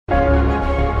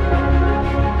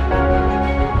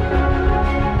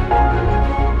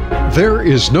There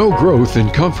is no growth in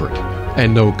comfort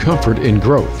and no comfort in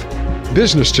growth.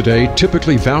 Business today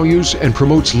typically values and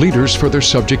promotes leaders for their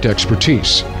subject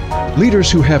expertise. Leaders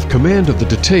who have command of the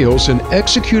details and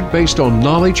execute based on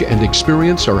knowledge and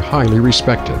experience are highly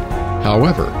respected.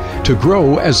 However, to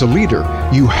grow as a leader,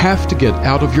 you have to get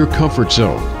out of your comfort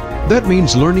zone. That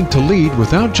means learning to lead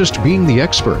without just being the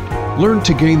expert. Learn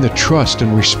to gain the trust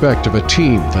and respect of a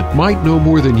team that might know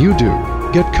more than you do.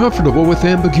 Get comfortable with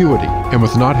ambiguity and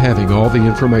with not having all the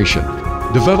information.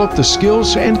 Develop the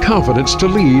skills and confidence to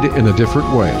lead in a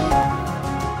different way.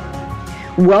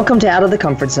 Welcome to Out of the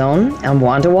Comfort Zone. I'm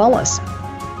Wanda Wallace.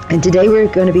 And today we're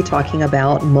going to be talking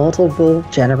about multiple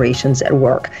generations at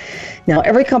work. Now,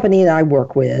 every company that I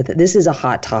work with, this is a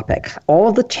hot topic.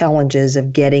 All the challenges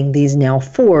of getting these now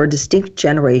 4 distinct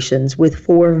generations with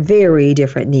 4 very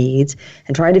different needs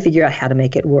and trying to figure out how to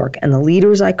make it work. And the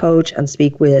leaders I coach and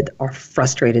speak with are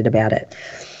frustrated about it.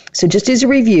 So just as a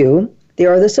review,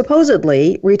 there are the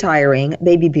supposedly retiring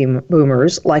baby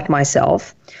boomers like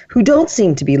myself who don't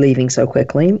seem to be leaving so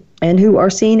quickly and who are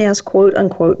seen as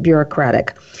quote-unquote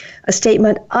bureaucratic. A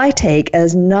statement I take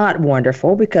as not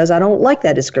wonderful because I don't like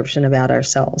that description about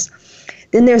ourselves.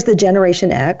 Then there's the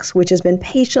Generation X, which has been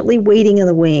patiently waiting in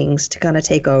the wings to kind of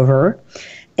take over,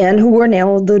 and who are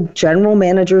now the general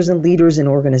managers and leaders in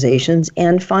organizations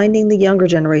and finding the younger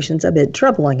generations a bit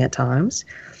troubling at times.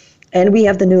 And we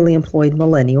have the newly employed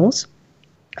Millennials,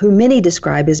 who many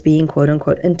describe as being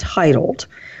quote-unquote entitled,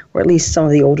 or at least some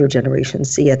of the older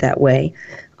generations see it that way.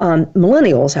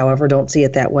 Millennials, however, don't see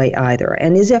it that way either.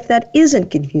 And as if that isn't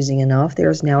confusing enough,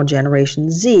 there's now Generation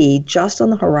Z just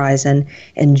on the horizon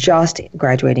and just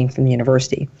graduating from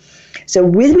university. So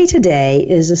with me today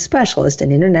is a specialist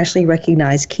and internationally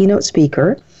recognized keynote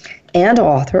speaker and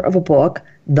author of a book,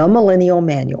 The Millennial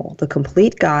Manual, the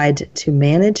complete guide to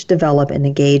manage, develop, and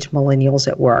engage millennials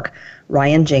at work.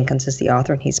 Ryan Jenkins is the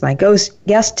author, and he's my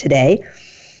guest today.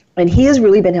 And he has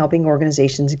really been helping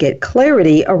organizations get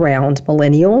clarity around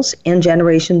millennials and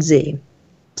Generation Z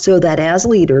so that as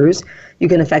leaders, you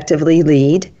can effectively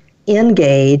lead,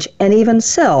 engage, and even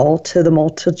sell to the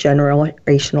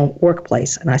multi-generational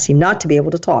workplace. And I seem not to be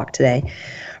able to talk today.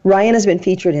 Ryan has been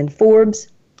featured in Forbes,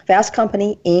 Fast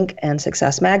Company, Inc., and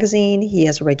Success Magazine. He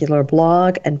has a regular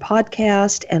blog and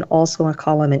podcast and also a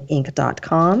column in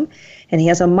Inc.com. And he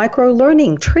has a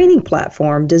micro-learning training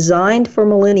platform designed for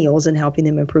millennials and helping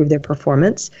them improve their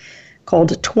performance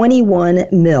called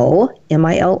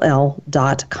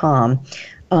 21mill.com.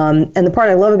 And the part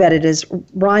I love about it is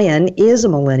Ryan is a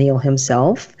millennial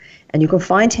himself, and you can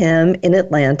find him in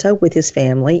Atlanta with his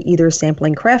family, either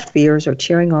sampling craft beers or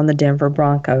cheering on the Denver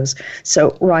Broncos.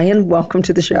 So, Ryan, welcome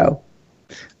to the show.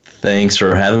 Thanks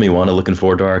for having me, Wanda. Looking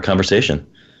forward to our conversation.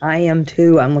 I am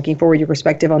too. I'm looking forward to your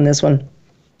perspective on this one.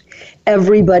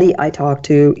 Everybody I talk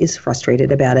to is frustrated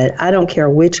about it. I don't care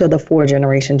which of the 4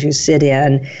 generations you sit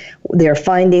in. They're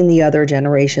finding the other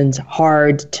generations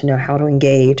hard to know how to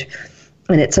engage.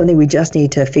 And it's something we just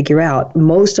need to figure out.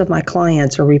 Most of my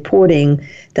clients are reporting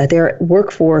that their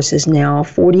workforce is now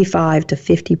 45 to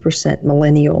 50%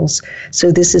 millennials.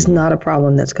 So this is not a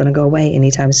problem that's going to go away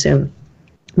anytime soon.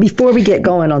 Before we get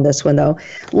going on this one, though,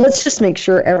 let's just make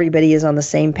sure everybody is on the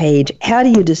same page. How do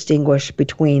you distinguish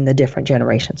between the different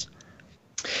generations?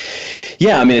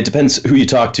 Yeah, I mean, it depends who you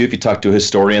talk to. If you talk to a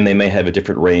historian, they may have a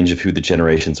different range of who the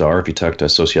generations are. If you talk to a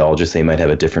sociologist, they might have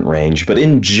a different range. But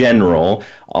in general,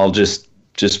 I'll just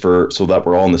so that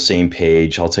we're all on the same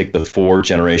page, I'll take the 4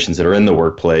 generations that are in the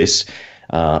workplace.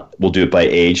 We'll do it by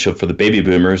age. So for the baby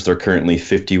boomers, they're currently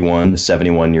 51 to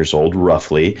 71 years old,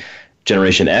 roughly.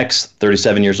 Generation X,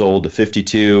 37 years old to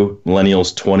 52,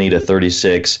 millennials, 20 to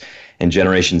 36, and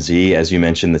Generation Z, as you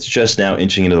mentioned, that's just now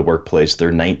inching into the workplace.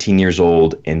 They're 19 years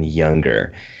old and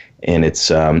younger. And I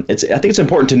think it's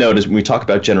important to note as when we talk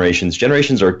about generations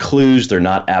are clues, they're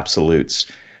not absolutes.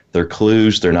 They're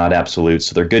clues, they're not absolutes.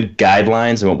 So they're good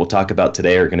guidelines, and what we'll talk about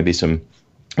today are going to be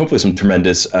hopefully some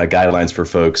tremendous guidelines for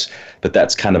folks, but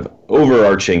that's kind of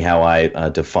overarching how I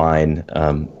define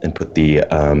and put the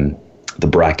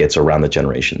brackets around the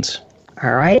generations.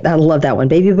 All right, I love that one.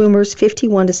 Baby boomers,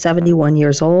 51 to 71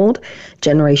 years old.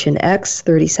 Generation X,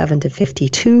 37 to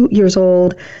 52 years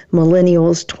old.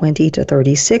 Millennials, 20 to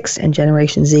 36. And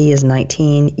Generation Z is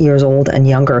 19 years old and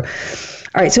younger.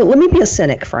 All right, so let me be a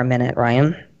cynic for a minute,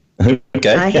 Ryan.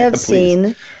 Okay. I have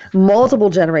seen multiple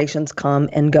generations come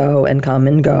and go and come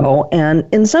and go. And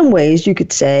in some ways, you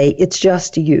could say it's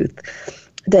just youth.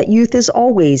 That youth is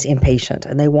always impatient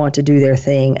and they want to do their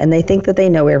thing and they think that they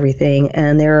know everything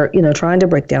and they're, trying to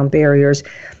break down barriers.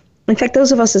 In fact,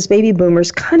 those of us as baby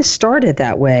boomers kind of started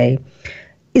that way.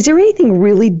 Is there anything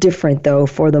really different, though,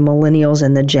 for the millennials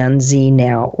and the Gen Z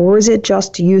now, or is it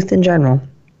just youth in general?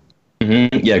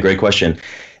 Yeah, great question.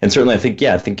 And certainly,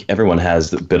 I think everyone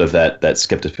has a bit of that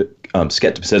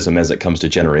skepticism as it comes to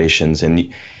generations.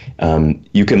 And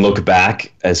you can look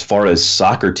back as far as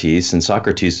Socrates, and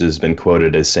Socrates has been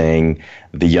quoted as saying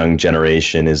the young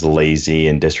generation is lazy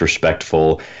and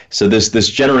disrespectful. So this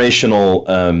generational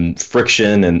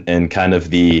friction and kind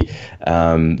of the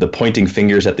pointing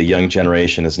fingers at the young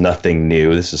generation is nothing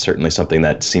new. This is certainly something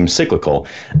that seems cyclical.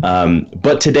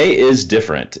 But today is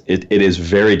different. It is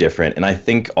very different. And I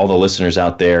think all the listeners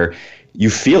out there, you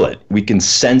feel it. We can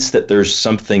sense that there's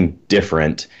something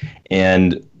different.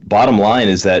 And bottom line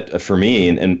is that for me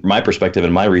and my perspective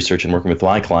and my research and working with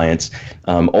my clients,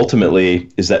 ultimately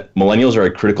is that millennials are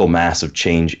a critical mass of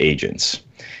change agents.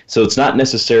 So it's not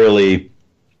necessarily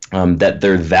that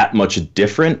they're that much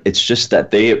different. It's just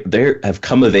that they have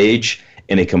come of age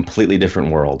in a completely different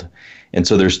world. And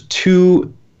so there's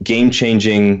two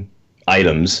game-changing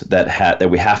items that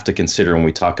we have to consider when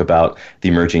we talk about the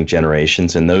emerging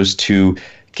generations. And those two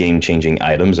game-changing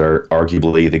items are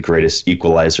arguably the greatest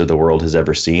equalizer the world has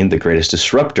ever seen, the greatest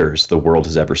disruptors the world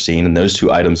has ever seen. And those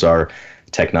two items are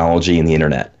technology and the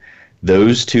internet.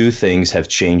 Those two things have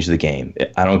changed the game.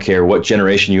 I don't care what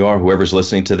generation you are, whoever's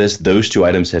listening to this, those two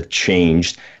items have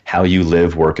changed how you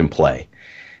live, work, and play.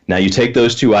 Now you take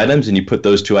those two items and you put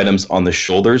those two items on the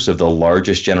shoulders of the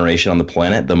largest generation on the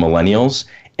planet, the millennials,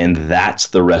 and that's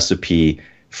the recipe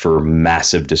for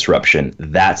massive disruption.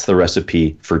 That's the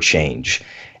recipe for change.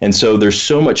 And so there's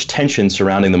so much tension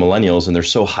surrounding the millennials, and they're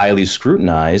so highly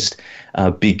scrutinized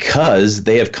because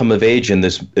they have come of age in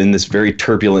this very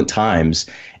turbulent times,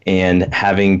 and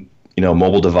having a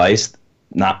mobile device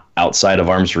not outside of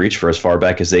arm's reach for as far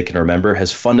back as they can remember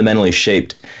has fundamentally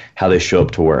shaped how they show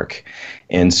up to work.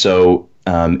 And so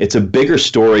it's a bigger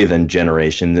story than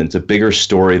generation. It's a bigger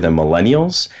story than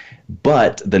millennials.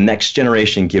 But the next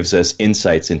generation gives us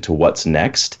insights into what's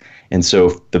next. And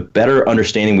so the better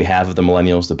understanding we have of the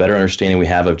millennials, the better understanding we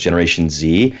have of Generation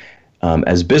Z,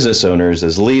 as business owners,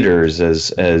 as leaders,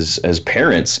 as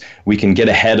parents, we can get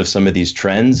ahead of some of these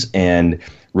trends and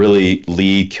really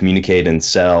lead, communicate, and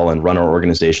sell and run our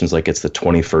organizations like it's the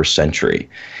 21st century.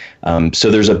 So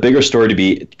there's a bigger story to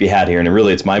be had here, and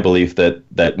really it's my belief that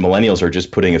millennials are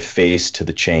just putting a face to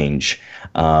the change.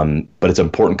 But it's an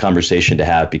important conversation to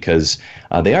have because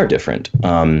they are different.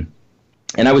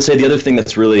 And I would say the other thing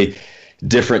that's really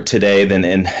different today than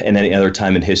in any other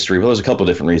time in history, well, there's a couple of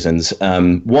different reasons.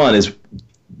 One is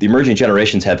the emerging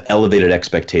generations have elevated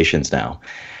expectations now.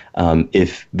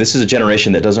 If this is a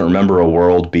generation that doesn't remember a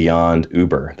world beyond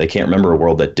Uber, they can't remember a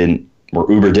world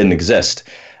where Uber didn't exist.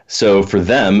 So for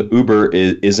them, Uber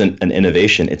isn't an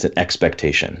innovation, it's an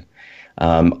expectation.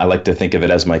 I like to think of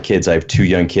it as my kids. I have two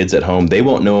young kids at home. They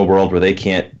won't know a world where they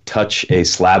can't touch a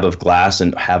slab of glass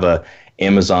and have a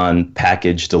Amazon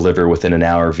package deliver within an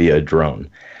hour via a drone.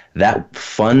 That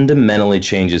fundamentally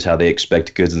changes how they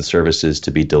expect goods and services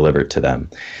to be delivered to them.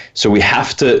 So we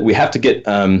have to get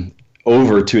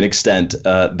over to an extent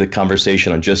the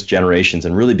conversation on just generations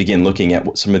and really begin looking at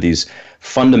what some of these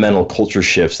fundamental culture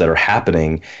shifts that are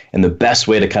happening. And the best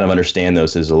way to kind of understand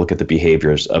those is to look at the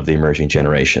behaviors of the emerging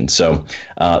generation. So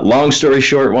long story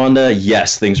short, Wanda,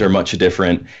 yes, things are much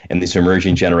different in these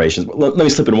emerging generations. But let me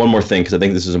slip in one more thing because I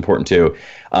think this is important too.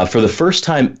 For the first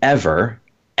time ever,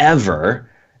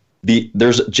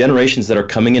 there's generations that are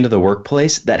coming into the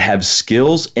workplace that have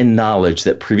skills and knowledge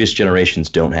that previous generations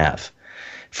don't have.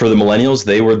 For the millennials,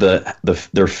 they were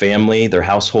their family, their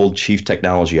household chief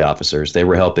technology officers. They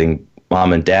were helping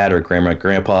mom and dad or grandma and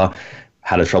grandpa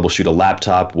how to troubleshoot a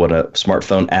laptop, what a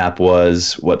smartphone app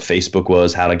was, what Facebook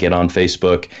was, how to get on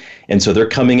Facebook. And so they're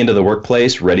coming into the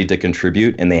workplace ready to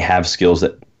contribute, and they have skills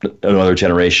that another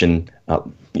generation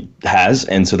has.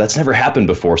 And so that's never happened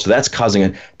before. So that's causing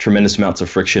a tremendous amounts of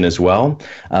friction as well.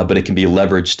 But it can be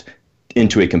leveraged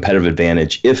into a competitive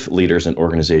advantage if leaders and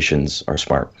organizations are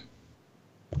smart.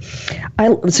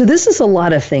 So this is a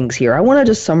lot of things here. I want to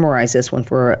just summarize this one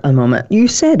for a moment. You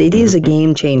said it is a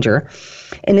game changer,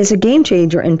 and it's a game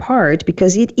changer in part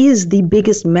because it is the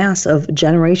biggest mass of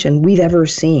generation we've ever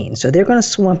seen. So they're going to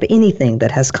swamp anything that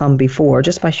has come before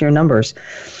just by sheer numbers.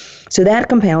 So that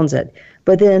compounds it.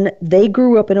 But then they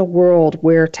grew up in a world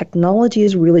where technology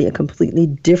is really a completely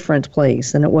different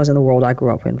place than it was in the world I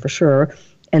grew up in, for sure.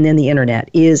 And then the internet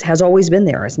has always been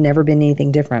there. It's never been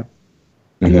anything different.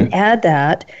 And then add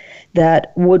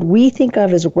that what we think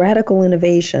of as radical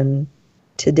innovation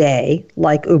today,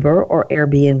 like Uber or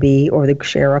Airbnb or the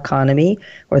share economy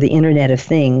or the Internet of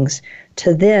Things,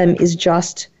 to them is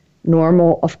just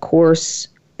normal, of course,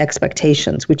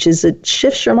 expectations, which is it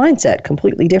shifts your mindset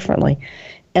completely differently.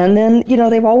 And then,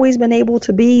 they've always been able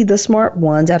to be the smart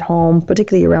ones at home,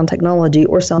 particularly around technology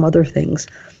or some other things.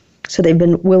 So they've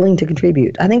been willing to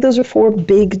contribute. I think those are 4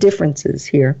 big differences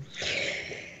here.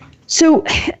 So,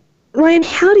 Ryan,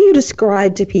 how do you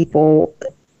describe to people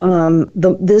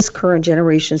this current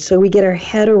generation so we get our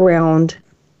head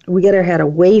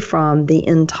away from the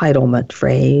entitlement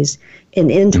phrase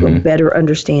and into a better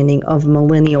understanding of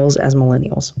millennials as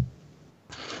millennials?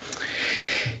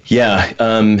 Yeah,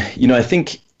 I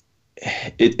think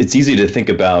it's easy to think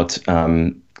about.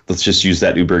 Let's just use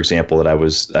that Uber example that I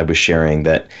was sharing.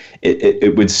 That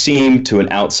it would seem to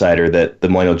an outsider that the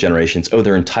millennial generations,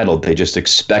 they're entitled. They just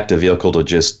expect a vehicle to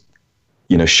just,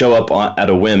 show up at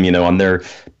a whim, on their,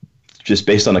 just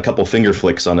based on a couple finger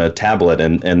flicks on a tablet,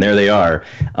 and there they are,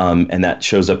 and that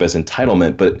shows up as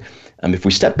entitlement. But if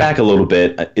we step back a little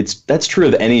bit, that's true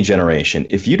of any generation.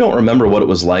 If you don't remember what it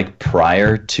was like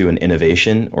prior to an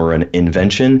innovation or an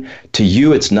invention, to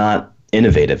you it's not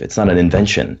innovative. It's not an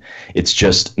invention. It's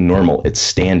just normal. It's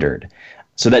standard.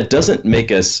 So that doesn't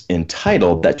make us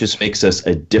entitled. That just makes us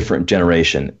a different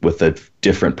generation with a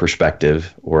different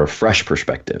perspective or a fresh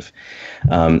perspective.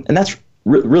 And that's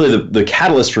really the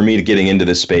catalyst for me to getting into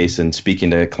this space and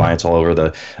speaking to clients all over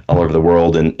the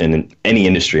world and in any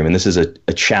industry. I mean, this is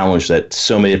a challenge that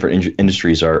so many different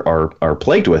industries are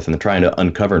plagued with, and they're trying to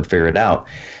uncover and figure it out.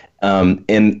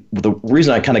 And the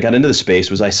reason I kind of got into the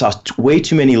space was I saw way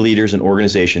too many leaders and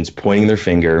organizations pointing their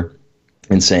finger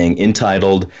and saying,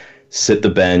 entitled, sit the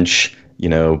bench,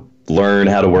 learn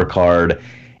how to work hard.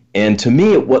 And to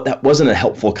me, that wasn't a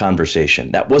helpful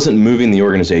conversation. That wasn't moving the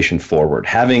organization forward.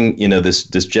 Having,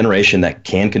 this generation that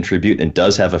can contribute and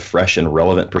does have a fresh and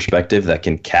relevant perspective that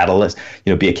can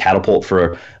be a catapult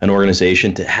for an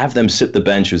organization, to have them sit the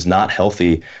bench is not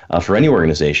healthy for any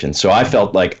organization. So I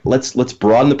felt like let's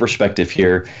broaden the perspective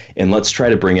here, and let's try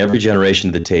to bring every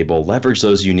generation to the table, leverage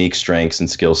those unique strengths and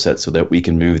skill sets so that we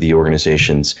can move the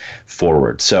organizations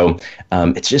forward. So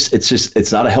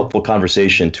it's not a helpful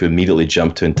conversation to immediately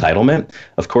jump to entitlement.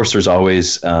 Of course, there's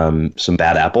always some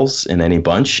bad apples in any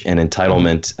bunch, and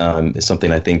entitlement is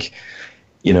something I think,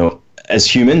 as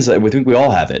humans, I think we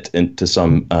all have it to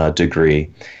some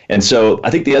degree. And so I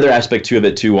think the other aspect of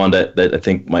it too, Wanda, that I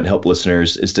think might help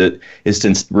listeners is to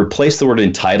replace the word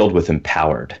entitled with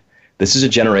empowered. This is a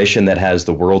generation that has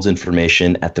the world's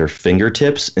information at their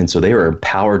fingertips, and so they are an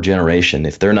empowered generation.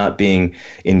 If they're not being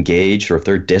engaged or if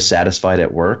they're dissatisfied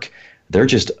at work, they're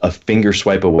just a finger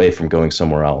swipe away from going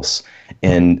somewhere else.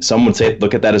 And some would say,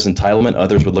 look at that as entitlement.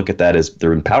 Others would look at that as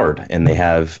they're empowered, and they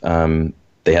have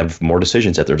more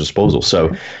decisions at their disposal. So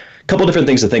a couple different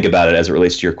things to think about it as it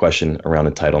relates to your question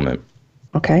around entitlement.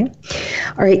 Okay.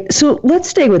 All right. So let's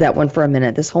stay with that one for a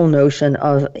minute, this whole notion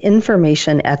of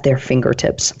information at their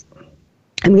fingertips.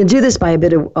 I'm going to do this by a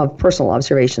bit of personal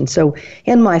observation. So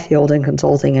in my field in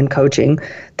consulting and coaching,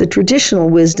 the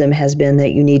traditional wisdom has been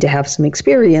that you need to have some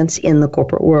experience in the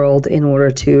corporate world in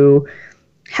order to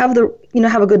have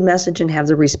a good message and have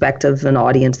the respect of an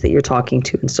audience that you're talking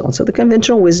to and so on. So the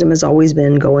conventional wisdom has always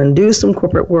been go and do some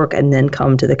corporate work and then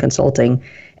come to the consulting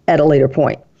at a later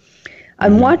point.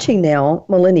 I'm watching now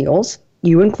millennials,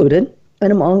 you included,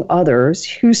 and among others,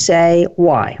 who say,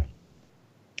 why?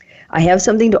 I have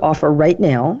something to offer right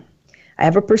now. I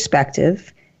have a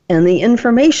perspective, and the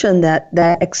information that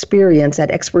experience,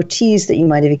 that expertise that you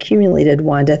might have accumulated,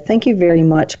 Wanda, thank you very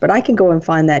much, but I can go and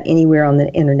find that anywhere on the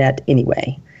internet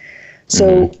anyway.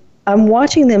 So I'm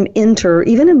watching them enter,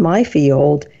 even in my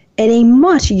field, at a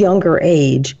much younger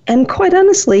age, and quite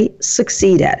honestly,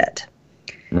 succeed at it.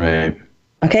 Right.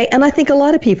 Okay, and I think a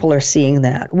lot of people are seeing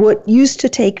that. What used to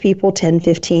take people 10,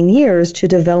 15 years to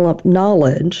develop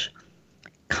knowledge,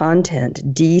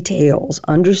 content, details,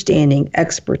 understanding,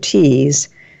 expertise,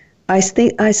 I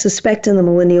suspect in the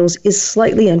millennials is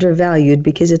slightly undervalued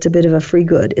because it's a bit of a free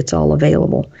good. It's all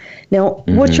available. Now,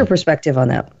 what's your perspective on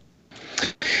that?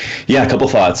 Yeah, a couple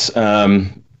thoughts. I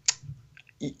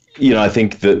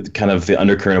think the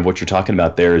undercurrent of what you're talking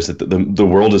about there is that the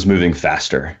world is moving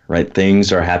faster, right?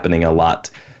 Things are happening a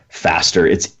lot faster.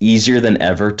 It's easier than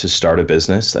ever to start a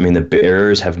business. I mean, the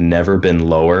barriers have never been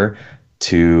lower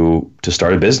to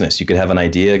start a business. You could have an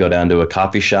idea, go down to a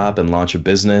coffee shop and launch a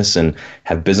business and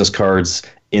have business cards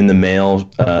in the mail,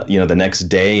 the next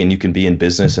day, and you can be in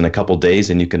business in a couple days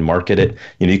and you can market it.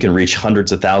 You can reach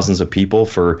hundreds of thousands of people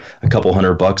for a couple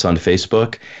 $100 on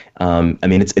Facebook.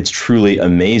 It's truly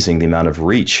amazing the amount of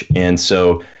reach. And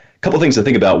so a couple things to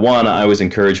think about. One, I always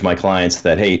encourage my clients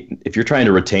that, hey, if you're trying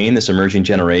to retain this emerging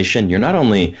generation, you're not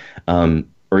only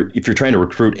or if you're trying to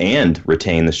recruit and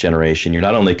retain this generation, you're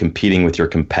not only competing with your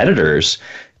competitors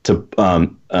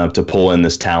to pull in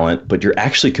this talent, but you're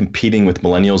actually competing with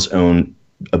millennials' own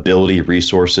ability,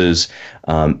 resources,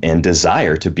 and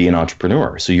desire to be an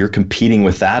entrepreneur. So you're competing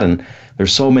with that, and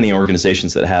there's so many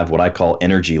organizations that have what I call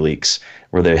energy leaks,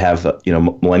 where they have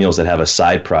millennials that have a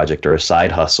side project or a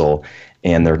side hustle,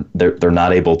 and they're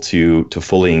not able to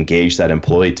fully engage that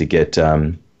employee to get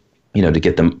to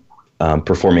get them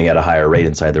performing at a higher rate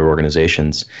inside their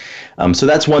organizations. So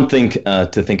that's one thing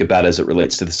to think about as it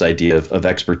relates to this idea of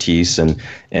expertise and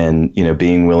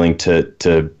being willing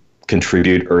to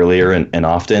contribute earlier and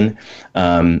often.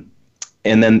 And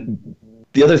then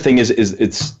the other thing is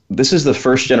this is the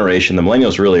first generation. The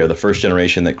millennials really are the first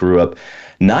generation that grew up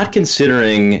not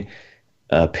considering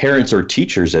parents or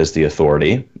teachers as the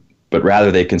authority, but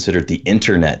rather they considered the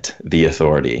internet the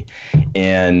authority.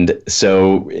 And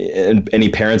so any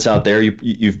parents out there,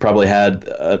 you've probably had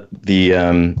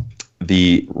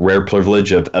the rare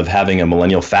privilege of having a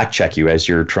millennial fact check you as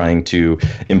you're trying to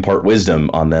impart wisdom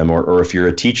on them. Or if you're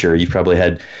a teacher, you've probably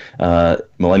had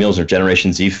millennials or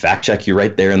Generation Z fact check you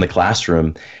right there in the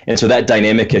classroom. And so that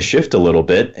dynamic has shifted a little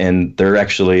bit, and they're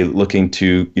actually looking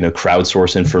to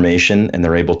crowdsource information, and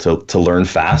they're able to learn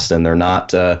fast, and they're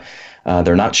not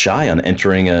shy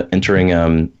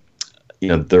on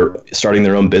they're starting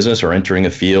their own business or entering a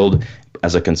field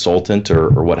as a consultant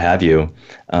or what have you.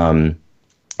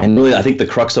 And really, I think the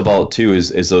crux of all too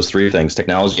is those three things: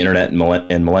 technology, internet, and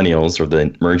millennials, or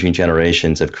the emerging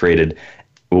generations, have created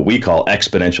what we call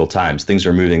exponential times. Things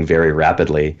are moving very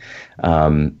rapidly.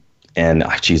 And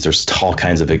there's all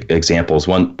kinds of examples.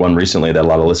 One recently that a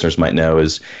lot of listeners might know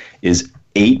is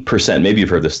 8%. Maybe you've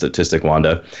heard this statistic,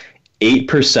 Wanda.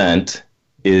 8%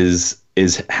 is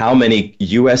how many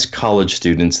U.S. college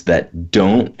students that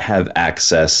don't have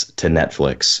access to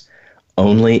Netflix.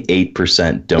 Only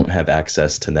 8% don't have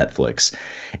access to Netflix.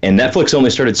 And Netflix only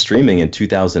started streaming in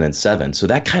 2007. So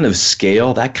that kind of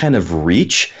scale, that kind of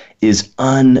reach is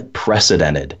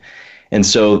unprecedented. And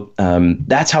so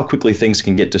that's how quickly things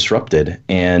can get disrupted.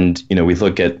 And, we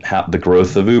look at how the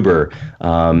growth of Uber.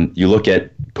 You look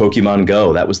at Pokemon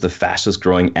Go. That was the fastest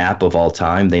growing app of all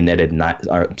time. They netted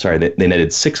they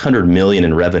netted 600 million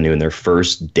in revenue in their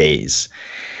first days.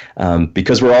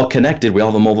 Because we're all connected, we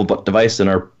all have a mobile device in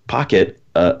our pocket.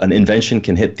 An invention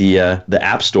can hit the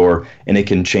app store, and it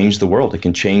can change the world. It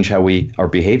can change our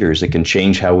behaviors. It can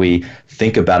change how we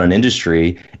think about an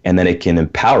industry, and then it can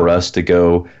empower us to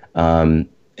go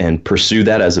and pursue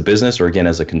that as a business or again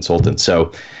as a consultant.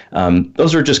 So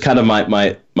those are just kind of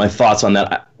my thoughts on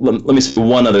that. Let me say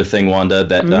one other thing, Wanda,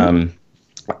 that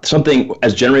something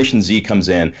as Generation Z comes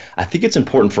in, I think it's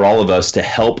important for all of us to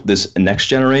help this next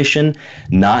generation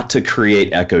not to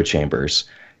create echo chambers.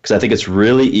 Because I think it's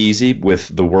really easy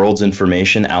with the world's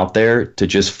information out there to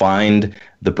just find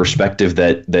the perspective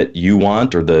that you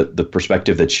want or the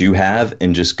perspective that you have,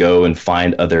 and just go and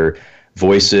find other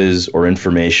voices or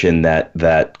information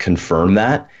that confirm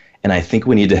that. And I think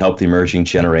we need to help the emerging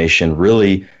generation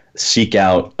really seek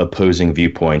out opposing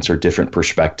viewpoints or different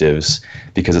perspectives,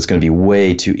 because it's going to be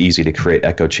way too easy to create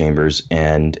echo chambers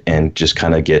and just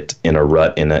kind of get in a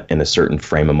rut in a certain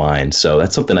frame of mind. So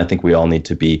that's something I think we all need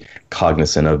to be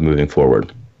cognizant of moving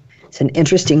forward. It's an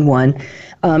interesting one.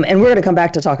 And we're going to come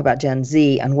back to talk about Gen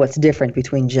Z and what's different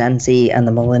between Gen Z and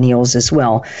the millennials as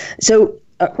well. So,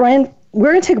 Ryan,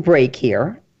 we're going to take a break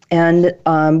here. And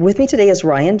with me today is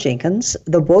Ryan Jenkins.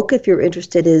 The book, if you're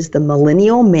interested, is The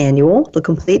Millennial Manual, the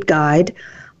complete guide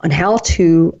on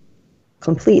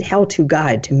complete how-to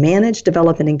guide to manage,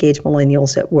 develop, and engage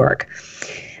millennials at work.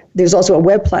 There's also a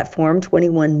web platform,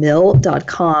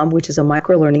 21mil.com, which is a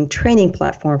microlearning training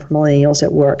platform for millennials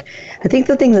at work. I think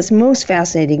the thing that's most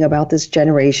fascinating about this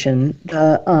generation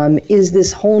is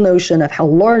this whole notion of how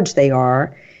large they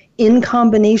are in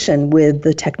combination with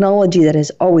the technology that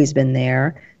has always been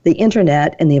there, the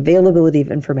internet and the availability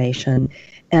of information,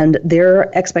 and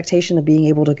their expectation of being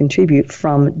able to contribute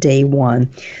from day one.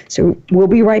 So we'll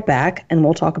be right back, and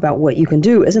we'll talk about what you can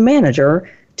do as a manager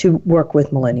to work with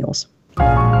millennials.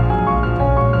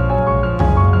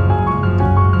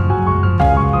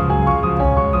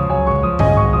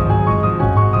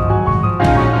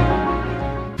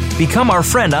 Become our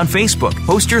friend on Facebook.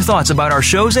 Post your thoughts about our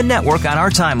shows and network on our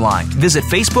timeline. Visit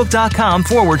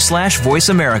facebook.com/Voice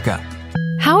America.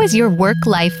 How is your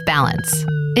work-life balance?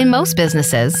 In most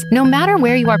businesses, no matter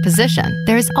where you are positioned,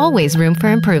 there is always room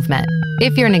for improvement.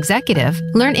 If you're an executive,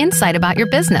 learn insight about your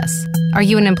business. Are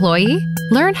you an employee?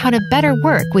 Learn how to better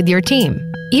work with your team.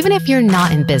 Even if you're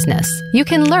not in business, you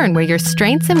can learn where your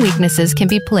strengths and weaknesses can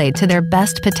be played to their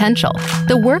best potential.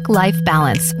 The Work-Life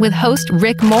Balance with host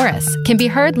Rick Morris can be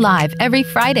heard live every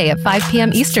Friday at 5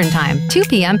 p.m. Eastern Time, 2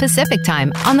 p.m. Pacific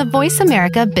Time on the Voice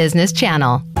America Business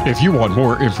Channel. If you want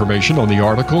more information on the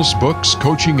articles, books,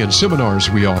 coaching, and seminars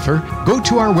we offer, go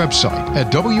to our website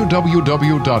at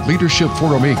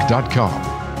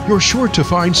www.leadershipforuminc.com. You're sure to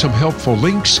find some helpful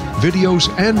links,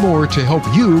 videos, and more to help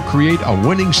you create a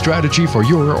winning strategy for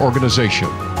your organization.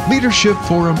 Leadership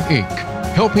Forum, Inc.,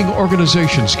 helping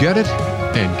organizations get it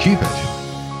and keep it.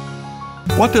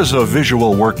 What does a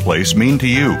visual workplace mean to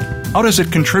you? How does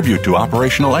it contribute to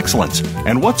operational excellence?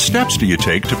 And what steps do you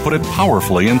take to put it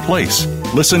powerfully in place?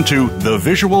 Listen to The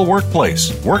Visual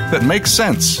Workplace, work that makes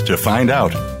sense, to find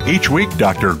out. Each week,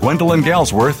 Dr. Gwendolyn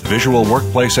Galsworth, visual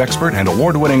workplace expert and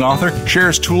award-winning author,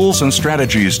 shares tools and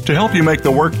strategies to help you make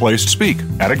the workplace speak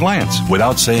at a glance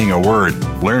without saying a word.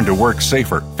 Learn to work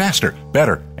safer, faster,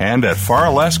 better, and at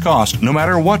far less cost no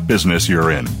matter what business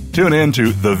you're in. Tune in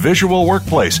to The Visual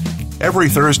Workplace every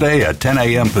Thursday at 10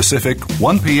 a.m. Pacific,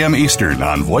 1 p.m. Eastern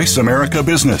on Voice America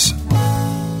Business.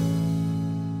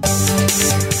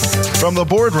 From the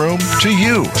boardroom to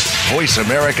you, Voice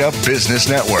America Business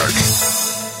Network.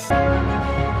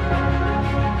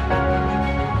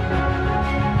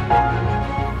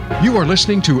 You are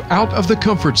listening to Out of the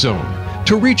Comfort Zone.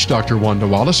 To reach Dr. Wanda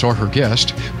Wallace or her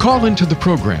guest, call into the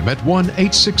program at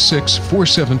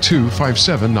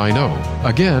 1-866-472-5790.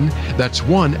 Again, that's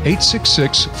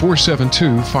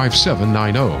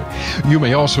 1-866-472-5790. You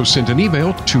may also send an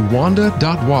email to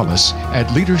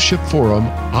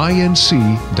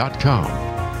wanda.wallace@leadershipforuminc.com.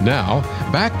 Now,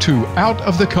 back to Out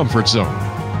of the Comfort Zone.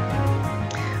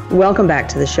 Welcome back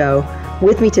to the show.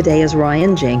 With me today is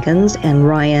Ryan Jenkins, and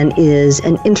Ryan is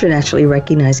an internationally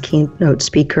recognized keynote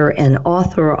speaker and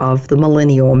author of the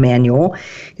Millennial Manual.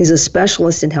 He's a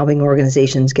specialist in helping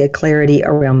organizations get clarity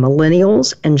around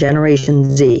millennials and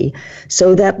Generation Z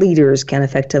so that leaders can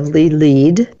effectively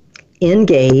lead,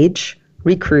 engage,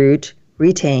 recruit,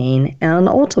 retain, and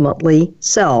ultimately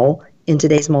sell in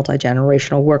today's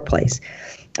multi-generational workplace.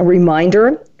 A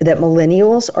reminder that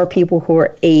millennials are people who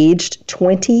are aged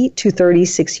 20 to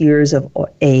 36 years of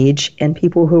age, and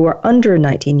people who are under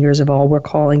 19 years of old we're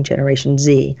calling Generation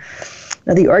Z.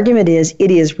 Now, the argument is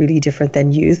it is really different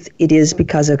than youth. It is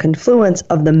because of confluence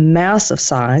of the massive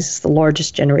size, it's the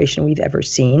largest generation we've ever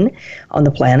seen on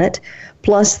the planet,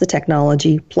 plus the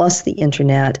technology, plus the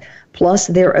internet, plus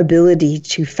their ability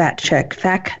to fact check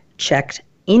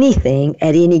anything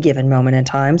at any given moment in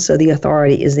time. So the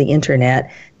authority is the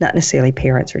internet, not necessarily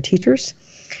parents or teachers.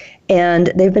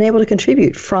 And they've been able to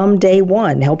contribute from day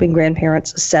one, helping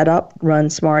grandparents set up, run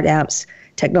smart apps,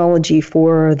 technology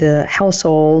for the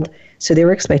household. So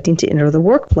they're expecting to enter the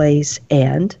workplace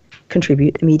and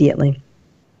contribute immediately.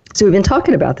 So we've been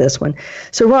talking about this one.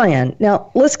 So Ryan,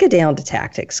 now let's get down to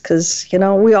tactics, because,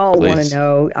 we all want to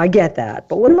know, I get that,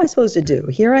 but what am I supposed to do?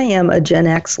 Here I am, a Gen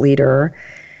X leader,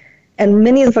 and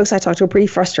many of the folks I talk to are pretty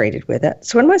frustrated with it.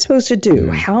 So what am I supposed to do?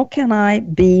 How can I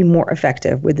be more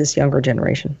effective with this younger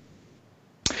generation?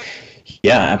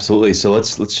 Yeah, absolutely. So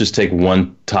let's just take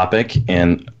one topic,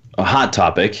 and a hot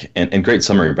topic, and great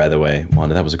summary, by the way,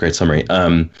 Wanda. That was a great summary.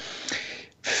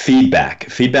 Feedback.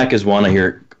 Feedback is one I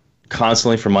hear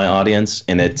constantly from my audience,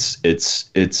 and it's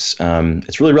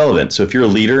really relevant. So if you're a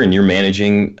leader and you're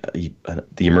managing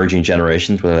the emerging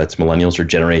generations, whether that's millennials or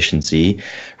Generation Z,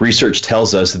 research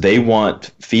tells us they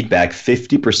want feedback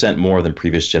 50% more than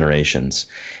previous generations,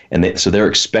 and so they're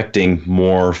expecting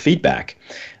more feedback.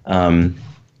 And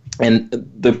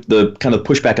the kind of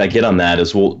pushback I get on that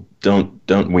is, well,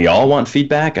 don't we all want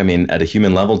feedback? I mean, at a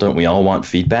human level, don't we all want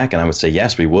feedback? And I would say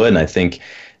yes, we would. And I think,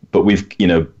 but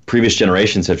previous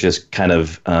generations have just kind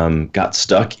of got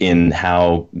stuck in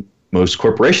how most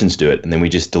corporations do it. And then we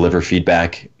just deliver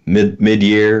feedback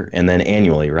mid-year and then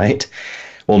annually, right?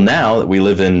 Well, now that we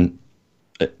live in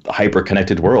a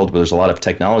hyper-connected world where there's a lot of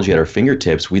technology at our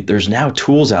fingertips, there's now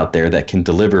tools out there that can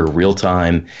deliver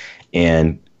real-time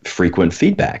and frequent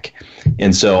feedback.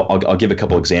 And so I'll give a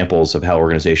couple examples of how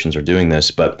organizations are doing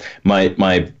this. But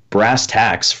my brass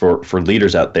tacks for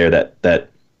leaders out there that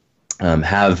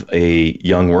have a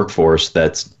young workforce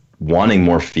that's wanting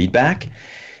more feedback,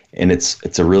 and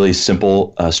it's a really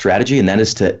simple strategy, and that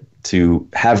is to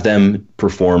have them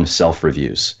perform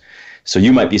self-reviews. So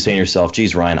you might be saying to yourself,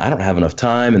 geez, Ryan, I don't have enough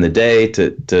time in the day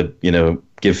to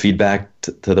give feedback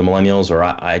to the millennials, or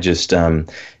I just I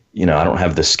don't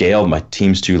have the scale, my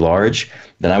team's too large.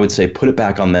 Then I would say put it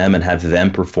back on them and have them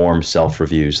perform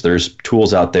self-reviews. There's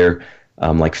tools out there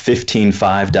like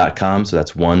 155.com. So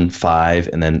that's 15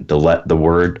 and then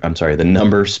the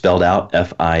number spelled out,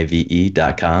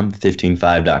 FIVE.com,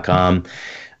 155.com.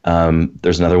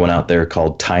 There's another one out there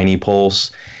called Tiny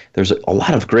Pulse. There's a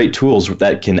lot of great tools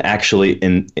that can actually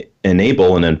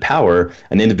enable and empower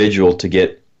an individual to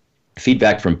get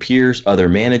feedback from peers, other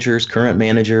managers, current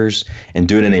managers, and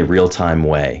do it in a real-time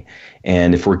way.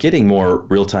 And if we're getting more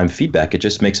real-time feedback, it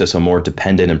just makes us a more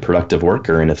dependent and productive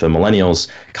worker. And if a millennial's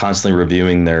constantly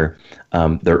reviewing their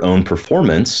own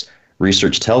performance,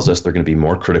 research tells us they're going to be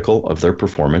more critical of their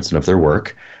performance and of their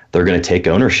work. They're going to take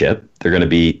ownership. They're going to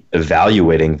be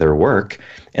evaluating their work,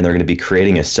 and they're going to be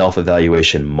creating a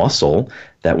self-evaluation muscle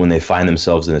that when they find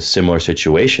themselves in a similar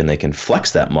situation, they can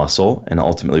flex that muscle and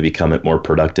ultimately become a more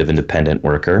productive, independent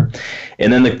worker.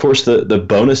 And then, of course, the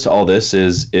bonus to all this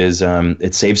is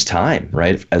it saves time,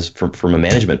 right? As from a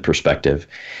management perspective.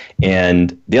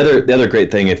 And the other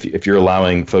great thing, if you're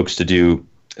allowing folks to do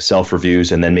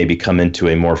self-reviews and then maybe come into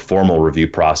a more formal review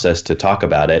process to talk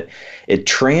about it, it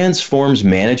transforms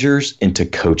managers into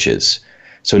coaches.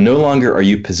 So no longer are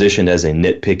you positioned as a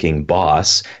nitpicking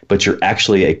boss, but you're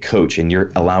actually a coach, and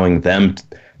you're allowing them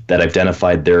that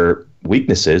identified their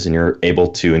weaknesses, and you're able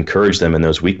to encourage them in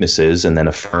those weaknesses and then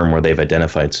affirm where they've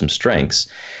identified some strengths.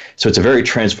 So it's a very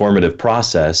transformative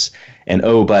process. And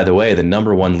oh, by the way, the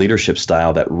number one leadership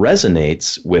style that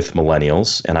resonates with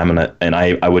millennials, and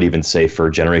I would even say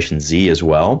for Generation Z as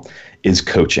well, is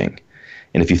coaching.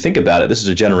 And if you think about it, this is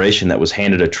a generation that was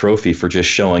handed a trophy for just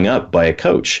showing up by a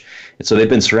coach. And so they've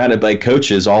been surrounded by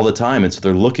coaches all the time. And so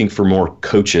they're looking for more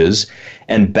coaches.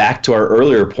 And back to our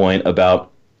earlier point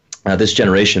about this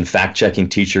generation fact-checking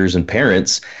teachers and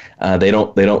parents, they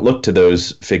don't look to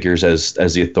those figures as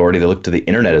the authority. They look to the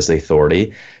internet as the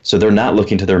authority. So they're not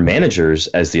looking to their managers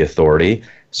as the authority.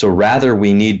 So rather,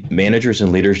 we need managers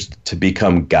and leaders to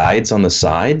become guides on the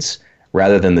sides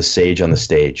rather than the sage on the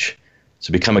stage.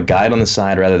 So become a guide on the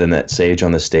side rather than that sage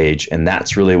on the stage. And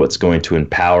that's really what's going to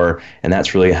empower. And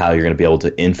that's really how you're going to be able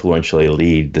to influentially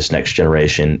lead this next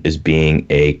generation, is being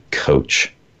a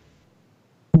coach.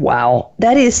 Wow.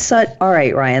 All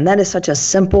right, Ryan, that is such a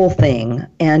simple thing.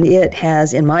 And it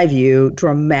has, in my view,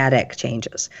 dramatic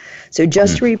changes. So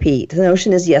just to repeat, the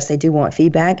notion is, yes, they do want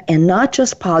feedback, and not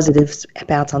just positive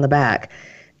pats on the back.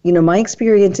 You know, my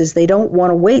experience is they don't want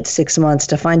to wait 6 months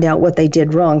to find out what they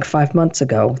did wrong 5 months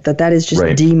ago, that is just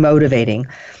demotivating.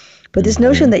 But this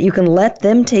notion that you can let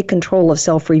them take control of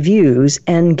self-reviews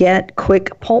and get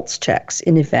quick pulse checks,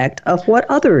 in effect, of what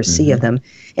others see of them.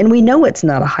 And we know it's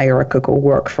not a hierarchical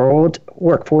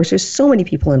workforce. There's so many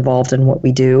people involved in what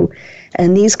we do.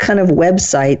 And these kind of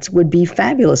websites would be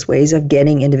fabulous ways of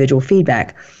getting individual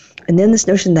feedback. And then this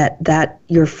notion that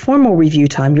your formal review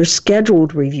time, your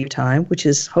scheduled review time, which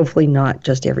is hopefully not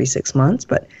just every 6 months,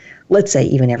 but let's say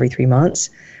even every 3 months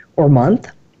or month,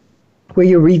 where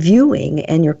you're reviewing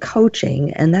and you're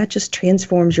coaching, and that just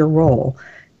transforms your role.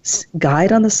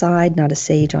 Guide on the side, not a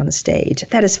sage on the stage.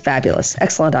 That is fabulous.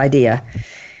 Excellent idea.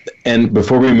 And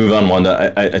before we move on,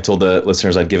 Wanda, I told the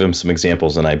listeners I'd give them some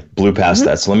examples, and I blew past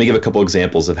that. So let me give a couple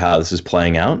examples of how this is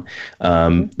playing out.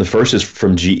 The first is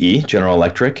from GE, General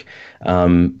Electric.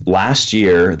 Last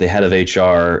year, the head of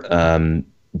HR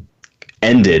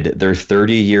ended their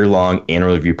 30-year-long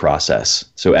annual review process.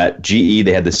 So at GE,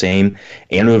 they had the same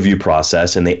annual review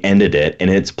process, and they ended it. And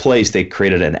in its place, they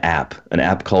created an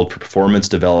app called Performance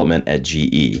Development at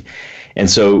GE. And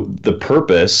so the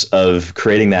purpose of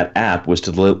creating that app was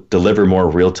to deliver more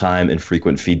real-time and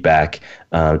frequent feedback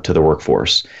to the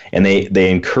workforce. And they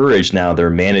encourage now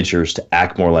their managers to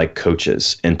act more like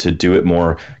coaches and to do it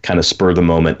more kind of spur the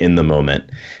moment, in the moment.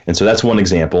 And so that's one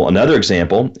example. Another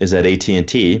example is at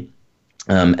AT&T.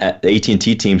 The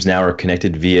AT&T teams now are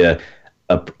connected via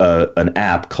an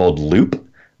app called Loop.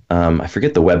 I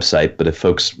forget the website, but if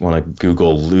folks want to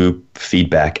Google Loop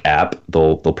feedback app,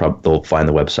 they'll find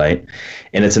the website.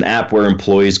 And it's an app where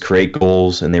employees create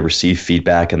goals and they receive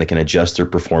feedback, and they can adjust their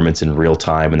performance in real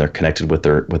time, and they're connected with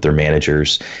their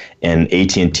managers. And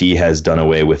AT&T has done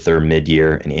away with their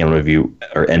mid-year and annual review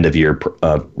or end-of-year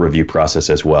review process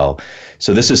as well.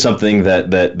 So this is something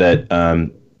that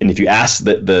and if you ask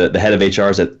the head of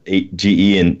HRs at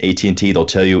GE and AT&T, they'll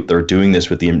tell you they're doing this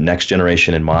with the next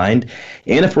generation in mind.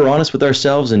 And if we're honest with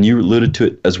ourselves, and you alluded to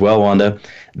it as well, Wanda,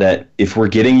 that if we're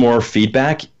getting more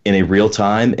feedback in a real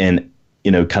time and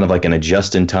kind of like in a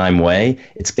just-in-time way,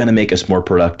 it's going to make us more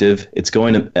productive. It's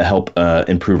going to help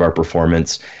improve our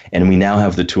performance. And we now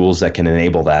have the tools that can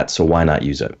enable that. So why not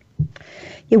use it?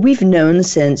 Yeah, we've known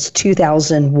since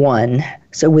 2001,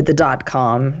 so with the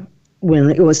 .com,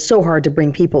 when it was so hard to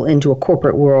bring people into a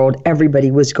corporate world, everybody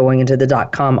was going into the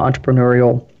 .com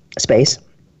entrepreneurial space.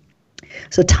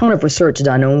 So a ton of research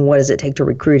done on what does it take to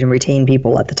recruit and retain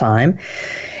people at the time.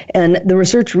 And the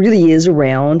research really is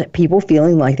around people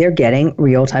feeling like they're getting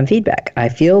real-time feedback. I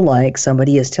feel like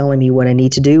somebody is telling me what I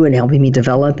need to do and helping me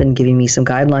develop and giving me some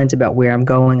guidelines about where I'm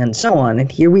going and so on. And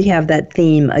here we have that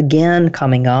theme again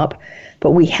coming up,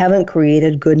 but we haven't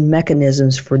created good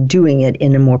mechanisms for doing it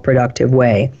in a more productive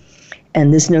way.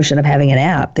 And this notion of having an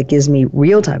app that gives me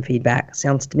real-time feedback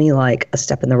sounds to me like a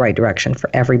step in the right direction for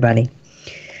everybody.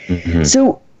 Mm-hmm.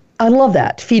 So I love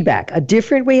that. Feedback, a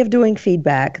different way of doing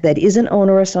feedback that isn't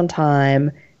onerous on time,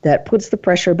 that puts the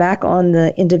pressure back on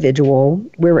the individual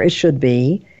where it should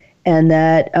be, and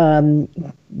that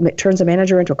turns a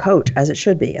manager into a coach, as it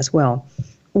should be as well.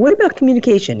 What about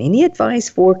communication? Any advice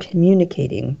for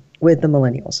communicating with the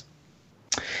millennials?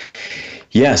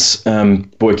 Yes.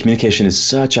 Boy, communication is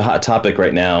such a hot topic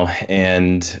right now,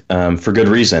 and for good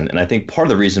reason. And I think part of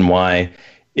the reason why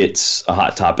it's a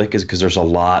hot topic is because there's a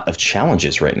lot of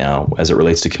challenges right now as it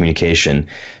relates to communication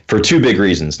for two big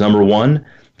reasons. Number one,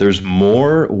 there's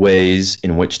more ways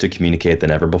in which to communicate than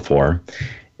ever before.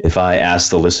 If I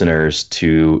ask the listeners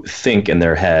to think in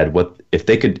their head, what if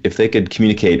they could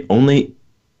communicate only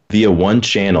via one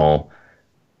channel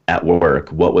at work,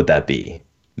 what would that be?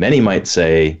 Many might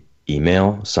say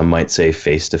email, some might say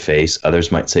face-to-face,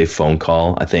 others might say phone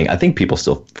call. I think people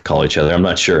still call each other. I'm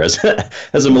not sure. As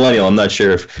a millennial, I'm not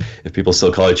sure if people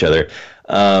still call each other.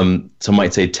 Some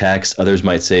might say text, others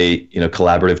might say,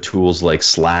 collaborative tools like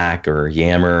Slack or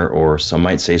Yammer, or some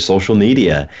might say social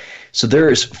media. So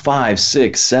there's 5,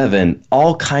 6, 7,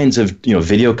 all kinds of,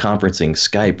 video conferencing,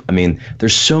 Skype. I mean,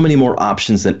 there's so many more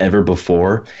options than ever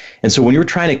before. And so when you're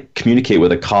trying to communicate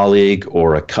with a colleague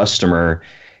or a customer,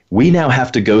 we now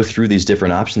have to go through these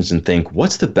different options and think,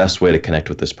 what's the best way to connect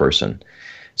with this person?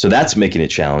 So that's making it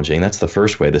challenging. That's the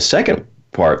first way. The second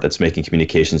part that's making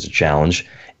communications a challenge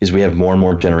is we have more and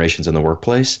more generations in the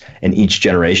workplace, and each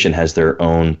generation has their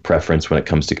own preference when it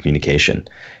comes to communication.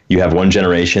 You have one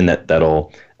generation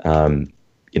that'll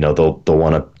they'll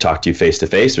want to talk to you face to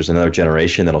face. There's another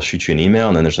generation that'll shoot you an email,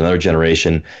 and then there's another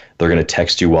generation they're going to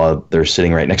text you while they're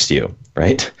sitting right next to you,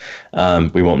 right?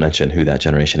 We won't mention who that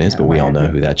generation is, but we all know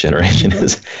who that generation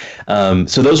is.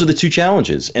 So those are the two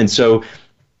challenges, and so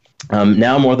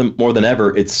now more than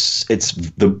ever, it's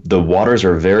the waters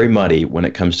are very muddy when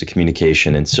it comes to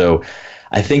communication, and so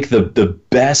I think the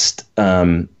best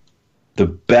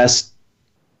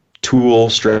tool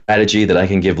strategy that I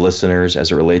can give listeners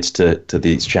as it relates to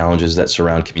these challenges that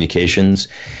surround communications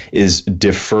is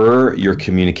defer your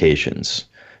communications.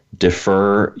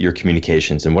 Defer your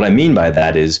communications. And what I mean by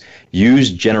that is use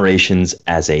generations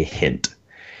as a hint.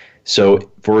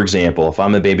 So, for example, if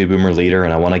I'm a baby boomer leader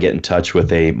and I want to get in touch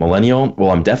with a millennial,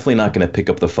 well, I'm definitely not going to pick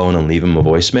up the phone and leave them a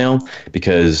voicemail,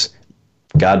 because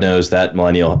God knows that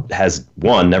millennial has,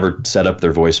 one, never set up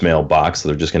their voicemail box, so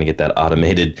they're just going to get that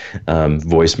automated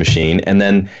voice machine. And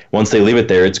then once they leave it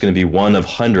there, it's going to be one of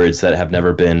hundreds that have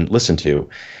never been listened to.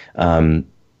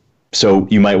 So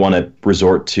you might want to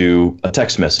resort to a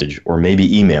text message or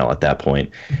maybe email at that point.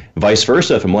 Vice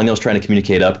versa, if a millennial is trying to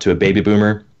communicate up to a baby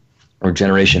boomer or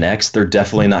Generation X, they're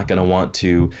definitely not going to want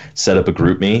to set up a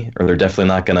group me, or they're definitely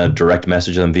not going to direct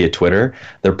message them via Twitter.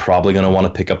 They're probably going to want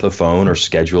to pick up the phone or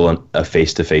schedule a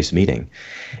face-to-face meeting.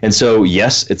 And so,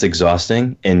 yes, it's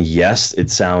exhausting, and yes, it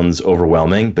sounds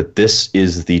overwhelming, but this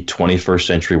is the 21st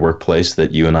century workplace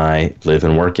that you and I live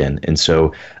and work in. And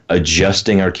so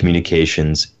adjusting our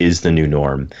communications is the new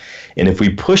norm. And if we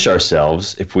push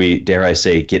ourselves, if we, dare I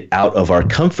say, get out of our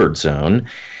comfort zone,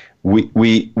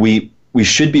 we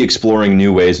should be exploring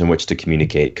new ways in which to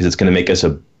communicate, because it's going to make us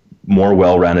a more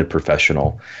well-rounded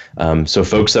professional. So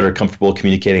folks that are comfortable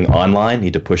communicating online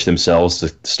need to push themselves to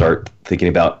start thinking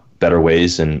about better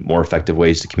ways and more effective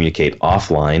ways to communicate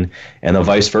offline. And the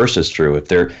vice versa is true.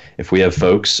 If we have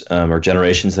folks or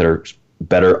generations that are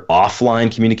better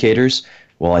offline communicators,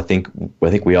 well, I think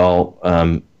we all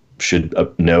should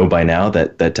know by now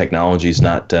that technology is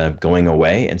not going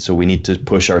away. And so we need to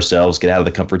push ourselves, get out of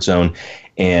the comfort zone,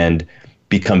 and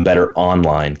become better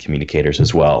online communicators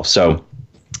as well. So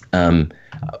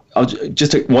I'll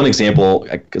just take one example,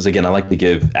 because again, I like to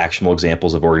give actionable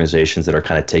examples of organizations that are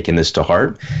kind of taking this to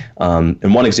heart.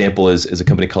 And one example is a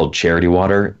company called Charity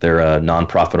Water. They're a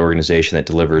nonprofit organization that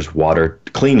delivers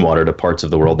clean water to parts of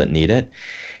the world that need it.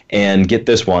 And get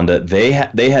this, Wanda, they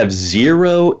have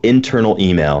zero internal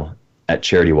email at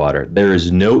Charity Water. There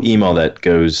is no email that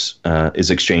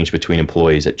is exchanged between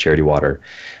employees at Charity Water.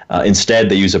 Instead,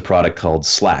 they use a product called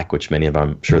Slack, which many of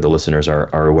I'm sure the listeners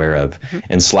are aware of. Mm-hmm.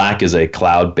 And Slack is a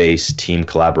cloud-based team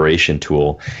collaboration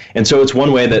tool. And so it's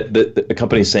one way that the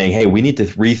company is saying, hey, we need to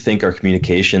rethink our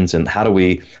communications, and how do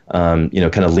we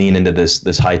kind of lean into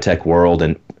this high-tech world.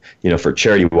 And for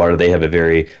Charity Water, they have a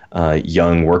very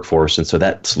young workforce, and so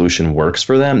that solution works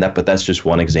for them. But that's just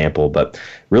one example. But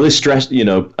really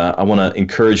I want to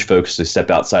encourage folks to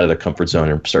step outside of their comfort zone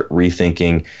and start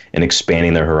rethinking and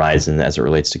expanding their horizon as it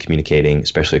relates to communicating,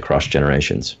 especially across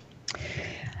generations.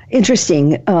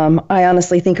 Interesting. I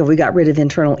honestly think if we got rid of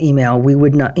internal email, we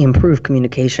would not improve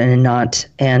communication